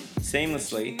professionally,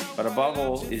 seamlessly, but above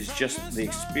all is just the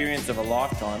experience of a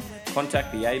lifetime,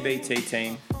 contact the ABT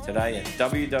team today at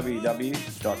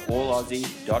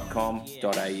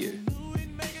www.allaussie.com.au.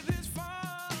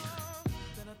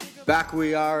 Back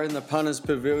we are in the Punters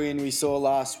Pavilion we saw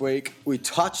last week. We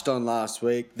touched on last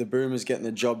week. The Boomers getting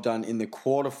the job done in the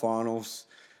quarterfinals.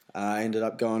 Ended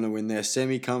up going to win their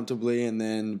semi comfortably and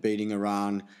then beating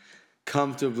Iran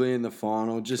comfortably in the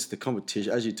final. Just the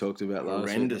competition, as you talked about last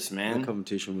week. Horrendous, man. The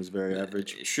competition was very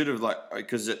average. It should have,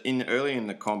 because early in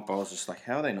the comp, I was just like,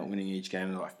 how are they not winning each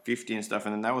game? They're like 50 and stuff.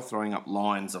 And then they were throwing up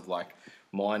lines of like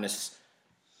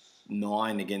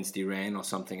 -9 against Iran or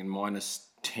something and -10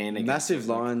 against Massive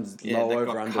lines, yeah, low they over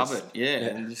got unders. covered. Yeah,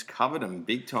 and just covered them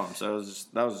big time. So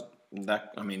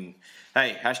I mean,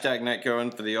 hey, hashtag Nate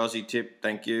Cohen for the Aussie tip.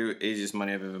 Thank you. Easiest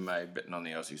money I've ever made betting on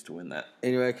the Aussies to win that.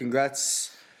 Anyway,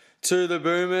 congrats to the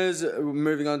Boomers.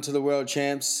 Moving on to the World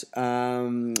Champs.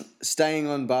 Staying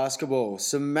on basketball.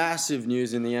 Some massive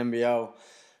news in the NBL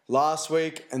last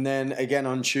week and then again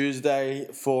on Tuesday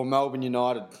for Melbourne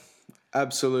United.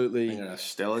 Absolutely. A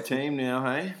stellar team now,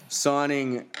 hey?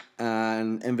 Signing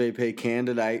an MVP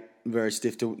candidate, very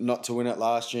stiff not to win it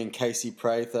last year, in Casey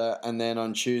Prather, and then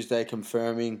on Tuesday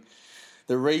confirming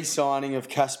the re-signing of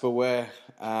Casper Ware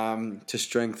to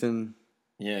strengthen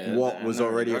what was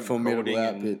already a formidable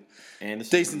outfit.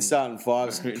 Decent starting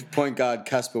fives. Point guard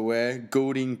Casper Ware,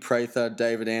 Goulding, Prather,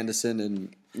 David Anderson,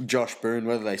 and Josh Boone,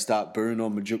 whether they start Boone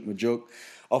or Majuk.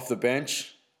 Off the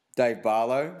bench, Dave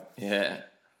Barlow. Yeah.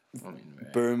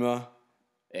 Boomer.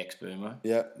 Ex-Boomer.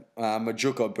 Yeah.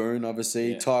 Majuk or Boone,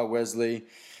 obviously. Yeah. Ty Wesley.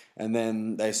 And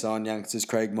then they signed youngsters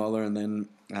Craig Moller and then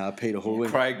Peter Hooling.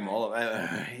 Craig Moller,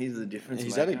 he's the difference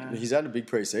He's maker. had a big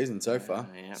pre-season so far.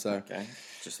 Yeah, so okay.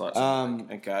 Just like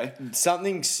something. Okay.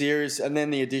 something serious. And then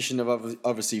the addition of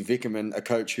obviously Vickerman, a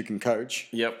coach who can coach.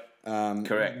 Yep.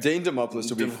 Correct. Dean Demopoulos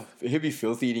he'll be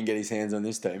filthy. He didn't get his hands on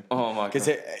this team. Oh my god! Because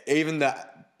even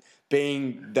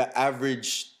being the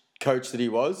average coach that he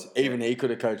was, even he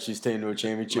could have coached his team to a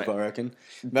championship. Mate, I reckon.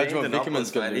 Imagine what Vickerman's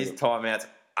going to do. His timeouts.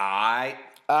 Aye.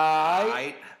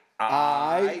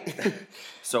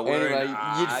 So we're Anyway, in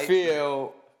you'd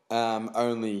feel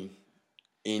only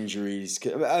injuries.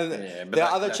 The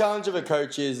other challenge of a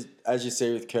coach is, as you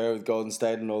see with Kerr, with Golden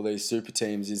State and all these super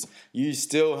teams, is you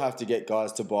still have to get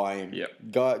guys to buy in.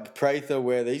 Yep. Prather,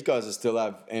 where these guys still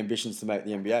have ambitions to make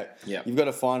the NBA. Yep. You've got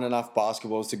to find enough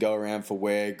basketballs to go around for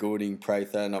Ware, Goulding,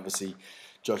 Prather, and obviously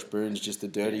Josh Boone's just a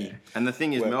dirty. Yeah. And the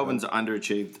thing is, Melbourne's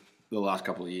underachieved the last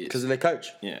couple of years because of their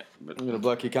coach. Yeah, but You're a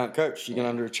bloke you can't coach. You can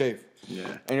underachieve.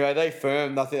 Yeah. Anyway, they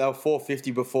firmed. I think they were 450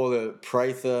 before the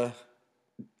Prather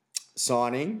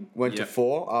signing. Went to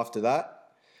 4 after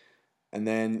that, and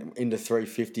then into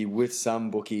 350 with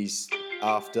some bookies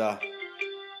after.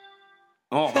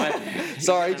 Oh, man.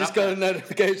 Sorry, just got a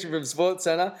notification from Sports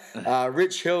Centre.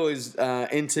 Rich Hill is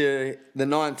into the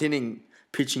 9th inning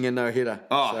pitching a no-hitter.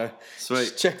 Oh, so sweet.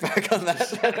 just check back on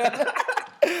that.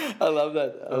 I love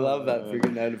that. I love that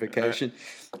freaking notification.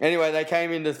 Anyway, they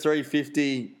came into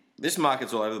 350. This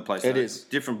market's all over the place. It is.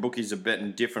 Different bookies are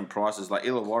betting different prices. Like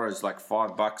Illawarra's like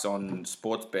 $5 on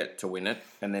sports bet to win it,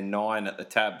 and then 9 at the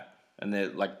tab, and they're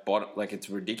like bottom. Like it's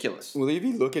ridiculous. Well, if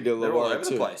you look at Illawarra, they're all over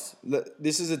the place.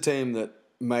 This is a team that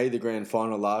made the grand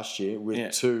final last year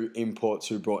with 2 imports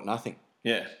who brought nothing.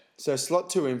 Yeah. So slot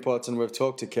 2 imports, and we've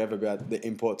talked to Kev about the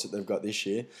imports that they've got this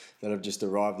year that have just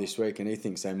arrived this week, and he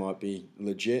thinks they might be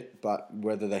legit, but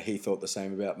whether he thought the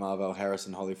same about Marvell Harris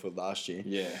and Hollyfield last year.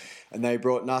 Yeah. And they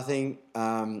brought nothing.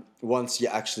 Once you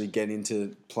actually get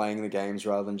into playing the games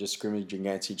rather than just scrimmaging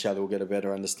against each other, we'll get a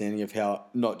better understanding of how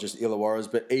not just Illawarra's,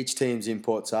 but each team's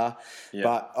imports are. Yeah.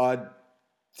 But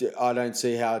I don't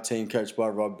see how a team coached by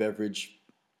Rob Beveridge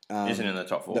isn't in the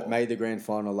top 4 that made the grand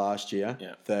final last year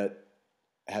that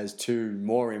has 2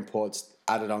 more imports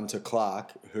added on to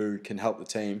Clark who can help the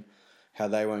team, how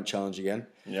they won't challenge again.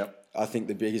 Yep. I think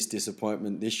the biggest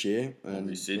disappointment this year, and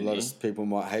a lot of people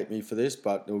might hate me for this,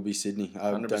 but it will be Sydney.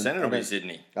 100% it'll be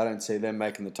Sydney. I don't see them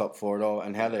making the top 4 at all,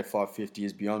 and how they're 550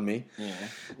 is beyond me. Yeah.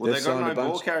 Well, they've got no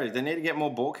ball carriers. They need to get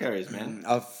more ball carriers, man.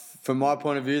 From my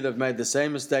point of view, they've made the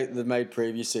same mistake that they've made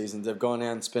previous seasons. They've gone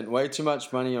out and spent way too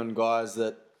much money on guys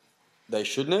that they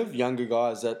shouldn't have. Younger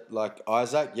guys that, like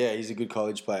Isaac, he's a good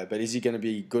college player, but is he going to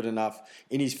be good enough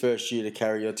in his first year to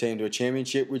carry your team to a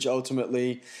championship, which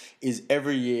ultimately is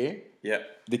every year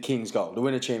the King's goal, to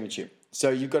win a championship. So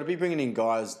you've got to be bringing in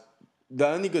guys. The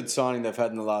only good signing they've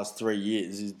had in the last 3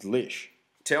 years is Lish.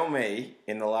 Tell me,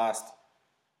 in the last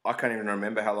I can't even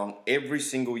remember how long. Every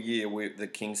single year, the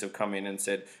Kings have come in and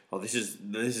said, "Oh, this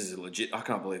is legit. I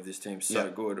can't believe this team's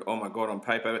so good. Oh my god, on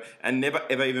paper," and never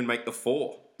ever even make the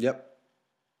 4. Yep.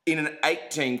 In an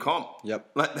 8-team comp.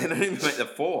 Yep. Like they don't even make the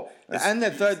 4. And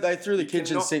they threw the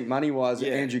kitchen sink money wise.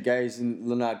 Yeah. Andrew Gaze and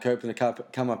Leonard Copeland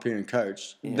come up here and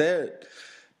coach. They're,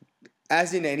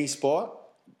 as in any sport,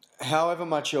 however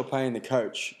much you're paying the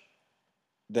coach,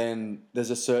 then there's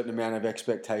a certain amount of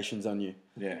expectations on you.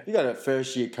 Yeah. You got a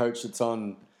first year coach that's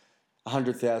on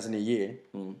 $100,000 a year.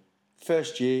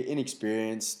 First year,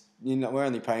 inexperienced. We're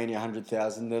only paying you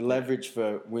 $100,000. The leverage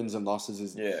for wins and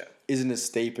losses isn't as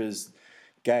steep as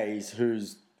Gaze,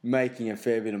 who's making a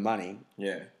fair bit of money.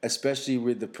 Yeah. Especially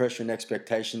with the pressure and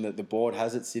expectation that the board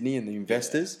has at Sydney and the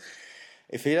investors.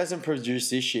 If he doesn't produce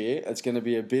this year, it's going to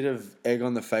be a bit of egg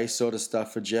on the face sort of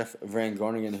stuff for Jeff Van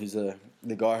Groningen, who's the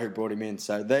guy who brought him in.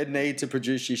 So they need to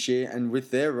produce this year, and with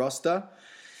their roster,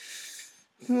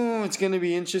 it's going to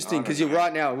be interesting because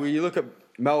right now, when you look at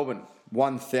Melbourne,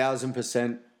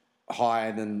 1,000%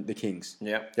 higher than the Kings.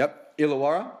 Yep.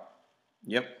 Illawarra.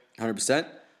 Yep. 100%.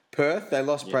 Perth, they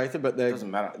lost Prather, but they're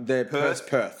doesn't matter. They're Perth.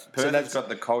 Perth has got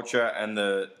the culture and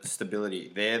the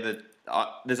stability.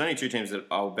 There's only 2 teams that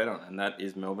I'll bet on, and that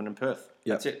is Melbourne and Perth.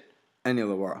 That's it. And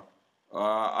Illawarra.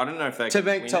 I don't know if they to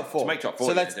make top 4. To make top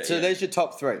 4. So there's your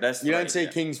top 3. You don't see yeah.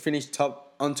 Kings finish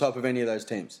on top of any of those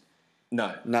teams.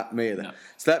 No. Not me either. No.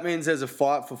 So that means there's a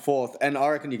fight for 4th, and I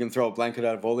reckon you can throw a blanket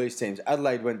out of all these teams.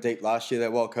 Adelaide went deep last year. They're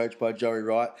well coached by Joey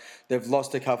Wright. They've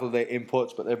lost a couple of their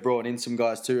imports, but they've brought in some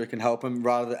guys too who can help them,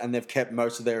 and they've kept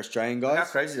most of their Australian guys. How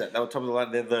crazy is that? They were top of the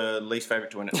line. They're the least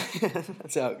favourite to win it.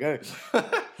 That's how it goes.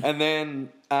 And then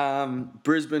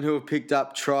Brisbane, who have picked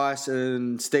up Trice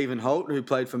and Stephen Holt, who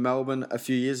played for Melbourne a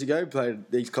few years ago,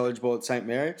 played East College ball at St.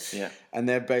 Mary. Yeah. And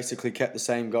they've basically kept the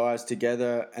same guys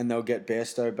together, and they'll get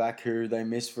Bairstow back, who they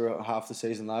missed for half the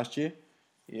season last year.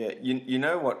 Yeah, you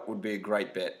know what would be a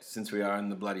great bet since we are in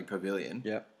the bloody pavilion?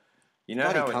 Yep. You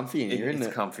know bloody how comfy in here, isn't it?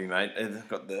 It's comfy, mate. They've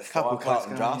got the couple fireplace Carlton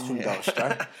going. drafts from Gold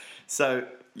Straight. So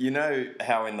you know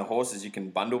how in the horses you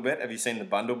can bundle bet? Have you seen the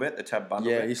bundle bet? The tab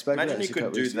bundle bet? You spoke about Imagine this you a could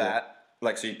couple do weeks ago. that.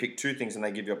 Like, so you pick 2 things and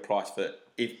they give you a price for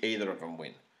if either of them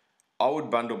win. I would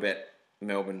bundle bet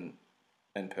Melbourne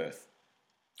and Perth.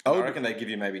 I reckon they give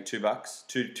you maybe $2,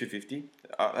 $2.50.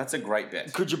 That's a great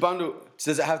bet. Could you bundle?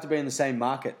 Does it have to be in the same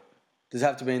market? Does it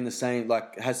have to be in the same,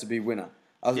 like, it has to be winner?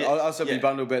 I'll also be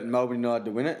bundle bet Melbourne United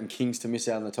to win it and Kings to miss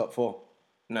out in the top 4.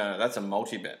 No, that's a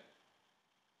multi-bet.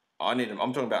 I'm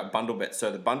talking about a bundle bet.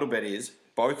 So the bundle bet is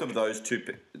both of those 2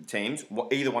 teams,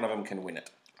 either one of them can win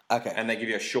it. Okay. And they give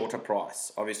you a shorter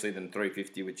price, obviously, than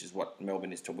 $3.50, which is what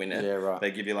Melbourne is to win it. Yeah, right. They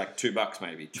give you like $2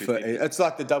 maybe, $2.50. It's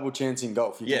like the double chance in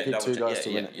golf. You can pick 2 guys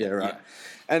to win it. Yeah, right. Yeah.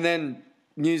 And then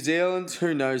New Zealand,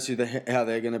 who knows how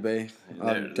they're going to be?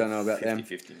 I don't know about 50, them.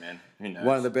 50, man. Who knows?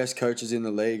 One of the best coaches in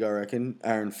the league, I reckon,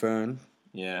 Aaron Fern.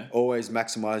 Yeah. Always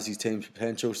maximise his team's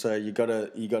potential. So you got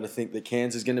to think that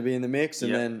Cairns is going to be in the mix,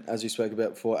 and then, as we spoke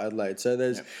about before, Adelaide. So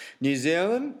there's New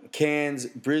Zealand, Cairns,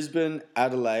 Brisbane,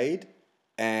 Adelaide,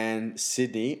 and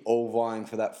Sydney all vying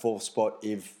for that 4th spot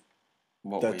if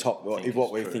what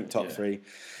we think top 3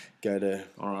 go to.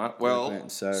 All right. Well,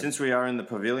 since we are in the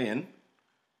pavilion,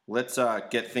 let's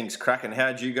get things cracking.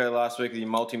 How did you go last week with your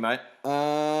multi, mate?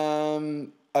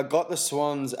 I got the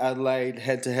Swans Adelaide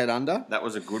head-to-head under. That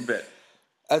was a good bet.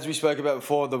 As we spoke about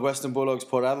before, the Western Bulldogs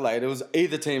Port Adelaide, it was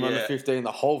either team under 15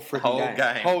 the whole freaking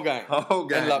game. Whole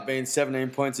game. Ended up being 17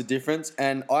 points of difference.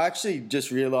 And I actually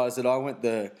just realised that I went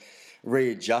the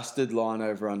readjusted line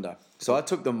over under. So I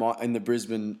took in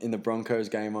the Broncos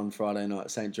game on Friday night,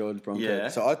 St. George Broncos. Yeah.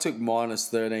 So I took minus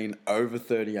 13 over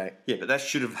 38. Yeah, but that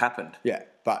should have happened. Yeah,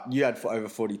 but you had over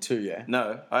 42, yeah?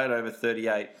 No, I had over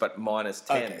 38, but minus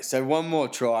 10. Okay, so one more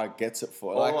try gets it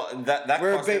for that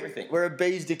costs everything. We're a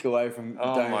bee's dick away from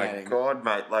donating. Oh my God,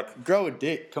 mate. Like, grow a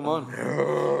dick, come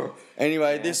on.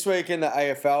 Anyway, this week in the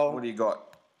AFL... What do you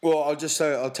got? Well, I'll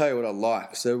tell you what I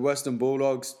like. So Western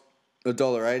Bulldogs,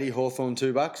 $1.80, Hawthorn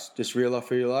 $2. Just reel off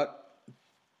who you like.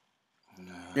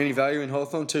 Any value in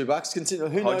Hawthorn? $2. Consider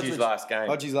who knows Hodgie's last game.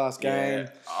 Hodgie's last game.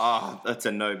 Yeah. That's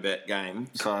a no bet game.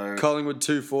 So Collingwood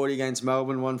 $2.40 against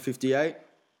Melbourne $1.58.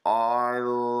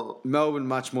 Melbourne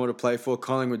much more to play for.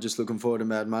 Collingwood just looking forward to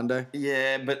Mad Monday.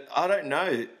 Yeah, but I don't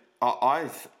know.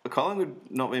 Collingwood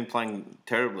not been playing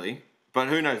terribly, but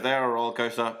who knows? They are a roller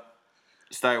coaster.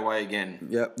 Stay away again.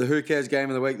 Yep. The Who Cares game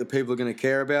of the week that people are going to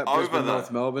care about. Brisbane,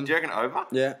 North Melbourne. Do you reckon over?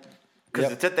 Yeah.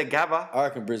 Because it's at the Gabba. I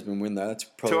reckon Brisbane win though. That's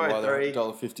probably why they're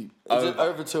 $1.50. Is it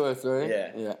over 203?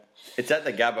 Yeah. It's at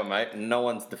the Gabba, mate, and no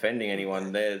one's defending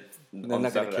anyone there. They're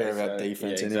not going to care about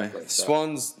defence anyway. Exactly.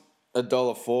 Swans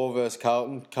 $1.04 versus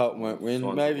Carlton. Carlton won't win.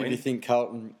 Swans Maybe will if you win. think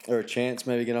Carlton are a chance,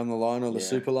 maybe get on the line or the Yeah.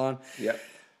 super line. Yep.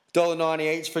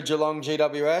 $1.90 each for Geelong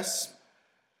GWS.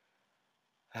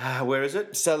 Where is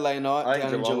it? Saturday night I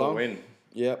down think in Geelong will Geelong. win.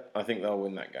 Yep, I think they'll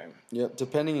win that game. yep.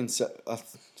 Depending in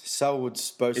Selwood's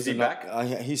supposed Is to he not.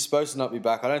 back? He's supposed to not be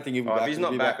back. I don't think he'll be back. If he's He'll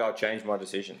not be back, I'll change my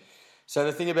decision. So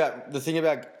the thing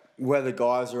about where the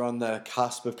guys are on the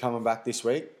cusp of coming back this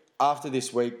week. After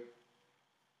this week,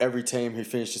 every team who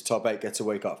finishes top 8 gets a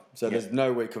week off. So there's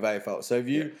no week of AFL. So if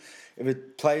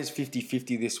it plays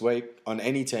 50-50 this week on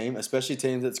any team, especially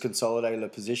teams that's consolidated a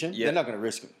position, they're not going to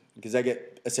risk it because they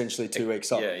get essentially 2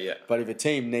 weeks off. Yeah, yeah. But if a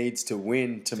team needs to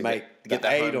win to make get the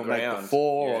that 8 home or make ground, the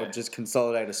 4 or yeah. just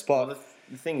consolidate a spot, Well,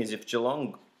 the thing is, if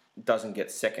Geelong doesn't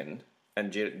get second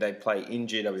and they play in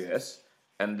GWS,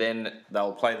 and then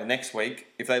they'll play the next week.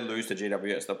 If they lose to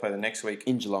GWS, they'll play the next week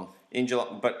in Geelong.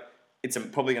 But it's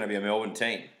probably going to be a Melbourne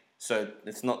team, so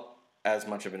it's not as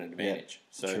much of an advantage.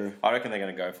 So true. I reckon they're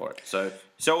going to go for it. So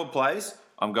Selwood plays,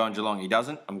 I'm going Geelong. He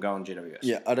doesn't, I'm going GWS.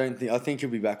 Yeah, I think he'll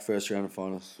be back first round of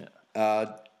finals. Yeah.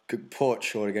 Port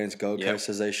short against Gold Yep. Coast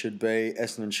as they should be.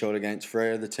 Essendon short against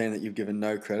Freo, the team that you've given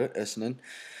no credit. Essendon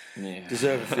Yeah.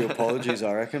 deserve a few apologies,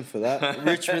 I reckon, for that.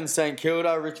 Richmond, St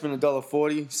Kilda. Richmond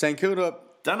 $1.40. St Kilda.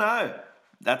 Don't know.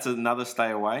 That's another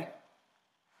stay away.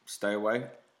 Stay away.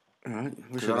 All right,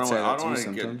 wish 'Cause I could say that to you wanna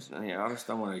sometimes. I just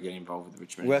don't want to get involved with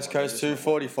Richmond. West anymore. Coast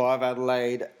 2.45.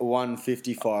 Adelaide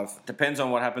 1.55. Depends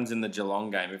on what happens in the Geelong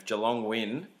game. If Geelong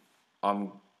win,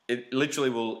 it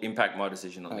literally will impact my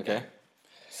decision on the Okay. game.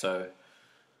 So,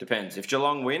 depends. If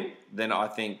Geelong win, then I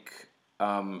think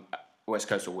West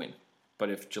Coast will win.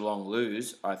 But if Geelong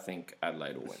lose, I think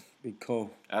Adelaide will win. Big call.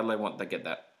 Adelaide want to get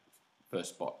that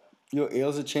first spot. Your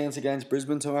Eels a chance against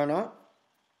Brisbane tomorrow night?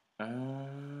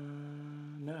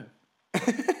 No.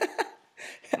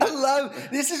 I love.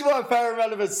 This is why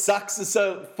Parramatta sucks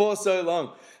for so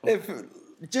long.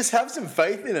 Just have some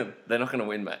faith in them. They're not going to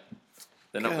win, mate.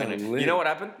 They're not going to. Golly. You know what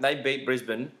happened? They beat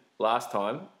Brisbane last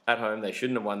time at home. They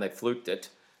shouldn't have won. They fluked it.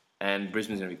 And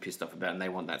Brisbane's going to be pissed off about it, and they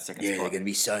want that second spot. to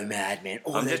be so mad, man.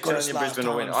 Oh, I'm just telling you Brisbane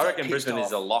will win. I reckon Brisbane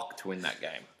is a lock to win that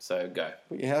game. So go.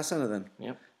 Put your house on it then.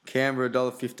 Yep. Canberra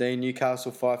 $1.15.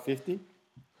 Newcastle $5.50.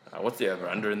 What's the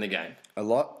over-under in the game? A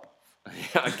lot.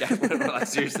 Okay. Like,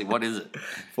 seriously, what is it?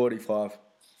 45.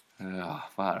 Oh,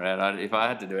 far out. If I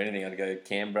had to do anything, I'd go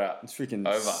Canberra It's freaking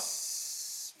over.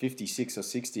 56 or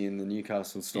 60 in the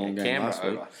Newcastle Storm game Canberra last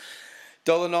week. over.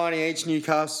 $1.90 each.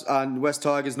 Newcastle, West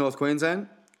Tigers, North Queensland.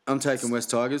 I'm taking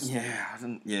West Tigers. Yeah,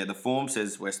 the form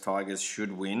says West Tigers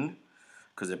should win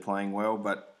because they're playing well,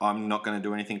 but I'm not going to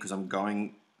do anything because I'm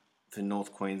going for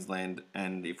North Queensland,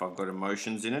 and if I've got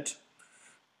emotions in it,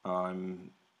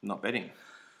 I'm not betting.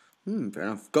 Fair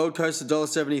enough. Gold Coast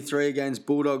 $1.73 against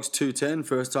Bulldogs 2.10.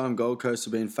 First time Gold Coast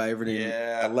have been favoured in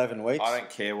 11 weeks. I don't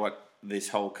care what this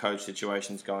whole coach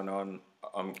situation's going on.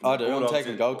 I do. I'm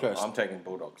taking Gold Coast. I'm taking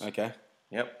Bulldogs. Okay.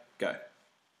 Yep, go.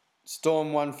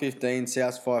 Storm 1.15,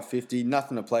 South 5.50.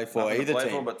 Nothing to play for Nothing to either play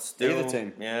team. for, but still, Either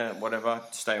team. Yeah, whatever.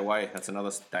 Stay away. That's another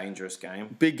dangerous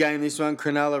game. Big game this one.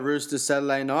 Cronulla Roosters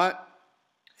Saturday night.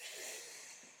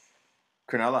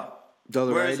 Cronulla.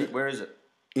 $1.80. Where is it?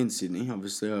 In Sydney,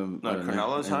 obviously. I don't know.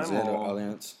 Cronulla's home NZ or-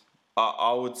 Allianz.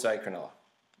 I would say Cronulla.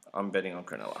 I'm betting on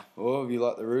Cronulla. Or if you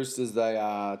like the Roosters, they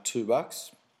are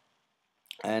 $2.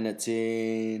 And it's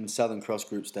in Southern Cross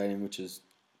Group Stadium, which is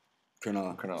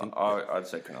Cronulla. Cronulla. I'd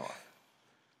say Cronulla.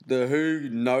 The Who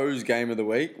Knows game of the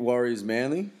week, Warriors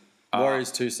Manly.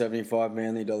 Warriors $2.75,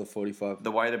 Manly $1.45.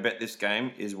 The way to bet this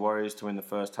game is Warriors to win the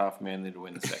first half, Manly to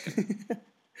win the second.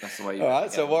 That's the way you All bet right,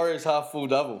 the so game. Warriors half full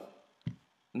double.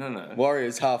 No.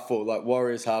 Warriors half full, like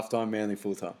Warriors half time, Manly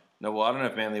full time. No, well, I don't know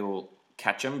if Manly will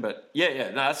catch them, but yeah.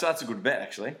 No, that's a good bet,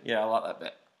 actually. Yeah, I like that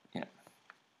bet. Yeah.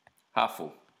 Half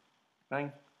full.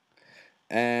 Bang.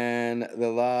 And the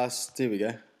last, here we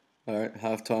go. All right,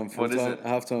 half time, full What is time. it?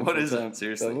 Half time, What full is time. it?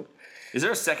 Seriously. double. Is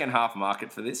there a second half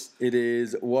market for this? It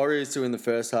is Warriors to win the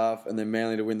first half and then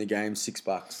Manly to win the game,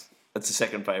 $6. That's the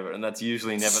second favourite, and that's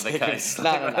usually never the case.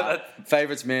 No.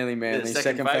 Favourites Manly. Yeah, second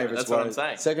second favourite, favourites that's what I'm Warriors.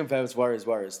 saying. Second favourites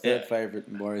Warriors. Third Yeah. favourite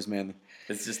Warriors Manly.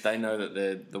 It's just they know that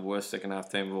they're the worst second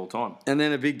half team of all time. And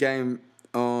then a big game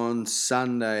on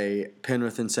Sunday,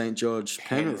 Penrith and St George.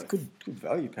 Penrith. Good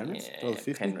value, Penrith. Yeah,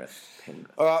 $1.50. Penrith.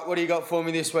 All right, what do you got for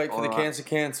me this week for the All right. Cancer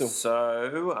Cancel?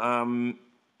 So,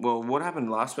 well, what happened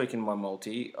last week in my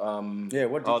multi? Yeah,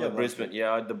 what did you the have last Brisbane.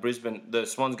 Yeah, the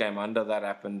Swans game under that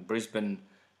happened. Brisbane,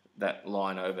 that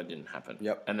line over didn't happen.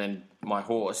 Yep. And then my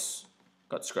horse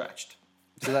got scratched.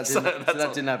 So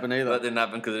that didn't happen either. That didn't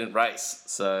happen because it didn't race.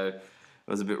 So it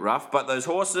was a bit rough. But those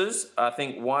horses, I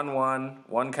think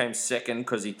one came second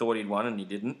because he thought he'd won and he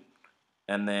didn't.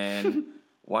 and then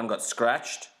one got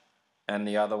scratched, and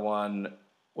the other one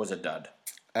was a dud.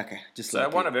 Okay, just So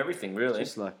like one you. of everything, really.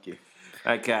 Just like you.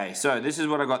 Okay, so this is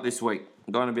what I got this week.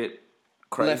 Gone a bit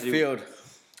crazy Left field.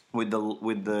 with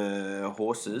the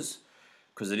horses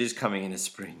because it is coming in the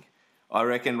spring. I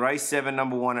reckon race 7,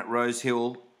 number 1 at Rose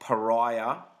Hill,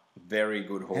 Pariah. Very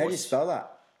good horse. How do you spell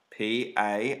that?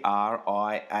 Pariah.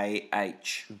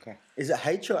 Okay. Is it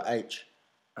H or H?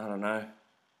 I don't know.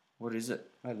 What is it?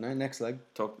 I don't know. Next leg.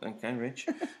 Okay, Rich.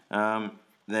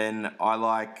 Then I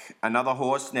like another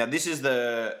horse. Now this is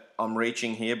I'm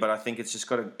reaching here, but I think it's just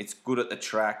it's good at the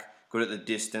track, good at the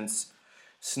distance.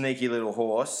 Sneaky little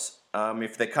horse.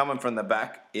 If they're coming from the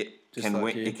back, it Just can like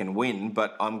win. you. It can win,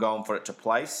 but I'm going for it to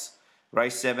place.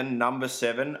 Race 7, number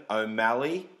 7,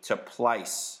 O'Malley to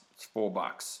place. It's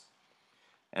 $4.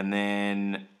 And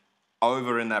then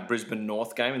over in that Brisbane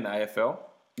North game in the AFL,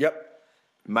 Yep.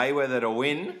 Mayweather to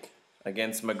win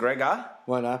against McGregor.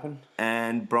 Won't happen.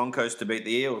 And Broncos to beat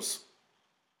the Eels.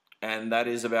 And that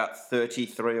is about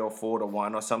 33 or 4 to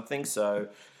 1 or something. So,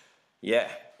 yeah,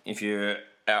 if you're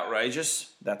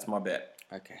outrageous, that's my bet.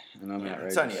 Okay. And I'm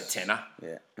outrageous. It's only a tenner.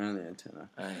 Yeah, only a tenner.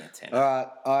 Only a tenner.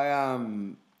 All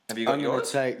right. Have you got I'm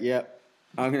yours?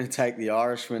 I'm going to take the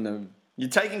Irishman and You're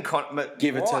taking...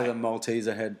 give it Why? to the Maltese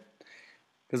ahead.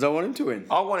 Because I want him to win.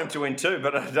 I want him to win too,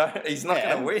 but he's not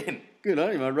Yeah. going to win. Good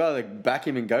on him. I'd rather back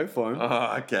him and go for him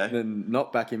Oh, okay. than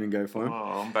not back him and go for him.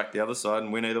 Oh, I'm back the other side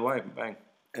and win either way. Bang.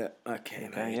 Yeah, okay, Okay,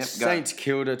 mate. yep, go. Saints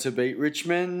Kilda to beat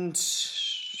Richmond.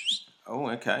 Oh,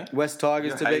 okay. West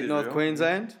Tigers You to hate beat it, North Bill.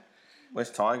 Queensland.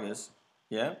 West Tigers.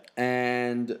 Yeah.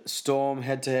 And Storm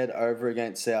head-to-head over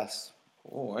against South.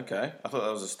 Oh, okay. I thought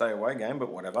that was a stay away game, but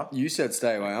whatever. You said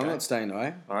stay away. I'm Okay. not staying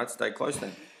away. All right, stay close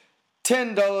then.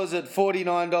 $10 at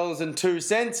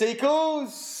 $49.02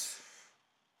 equals...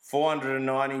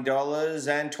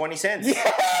 $490.20.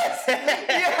 Yes!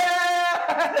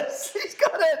 Yes! He's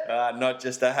got it! Not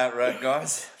just a hat rack,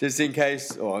 guys. Just in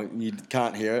case, or you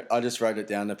can't hear it, I just wrote it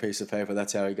down on a piece of paper.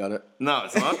 That's how he got it. No,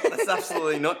 it's not. That's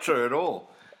absolutely not true at all.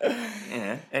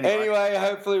 Yeah. Anyway,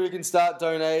 hopefully we can start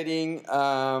donating.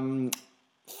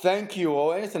 Thank you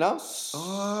all. Anything else?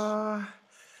 How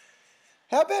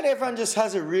about everyone just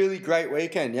has a really great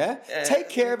weekend, yeah? Take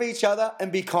care of each other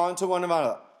and be kind to one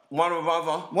another. One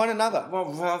another. One another. All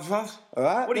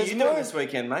right? What are you doing this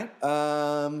weekend, mate?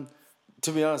 To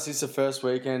be honest, this is the first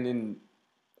weekend in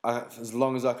as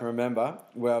long as I can remember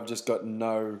where I've just got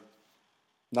nothing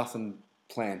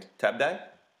planned. Tab day?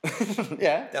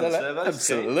 Yeah, Down the servos?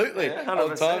 absolutely. Yeah,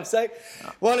 Old 100%. time's sake.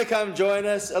 Want to come join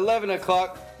us? 11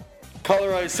 o'clock,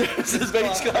 Colorado Services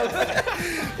Beach Club.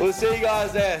 We'll see you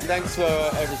guys there. Thanks for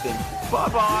everything.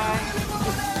 Bye-bye.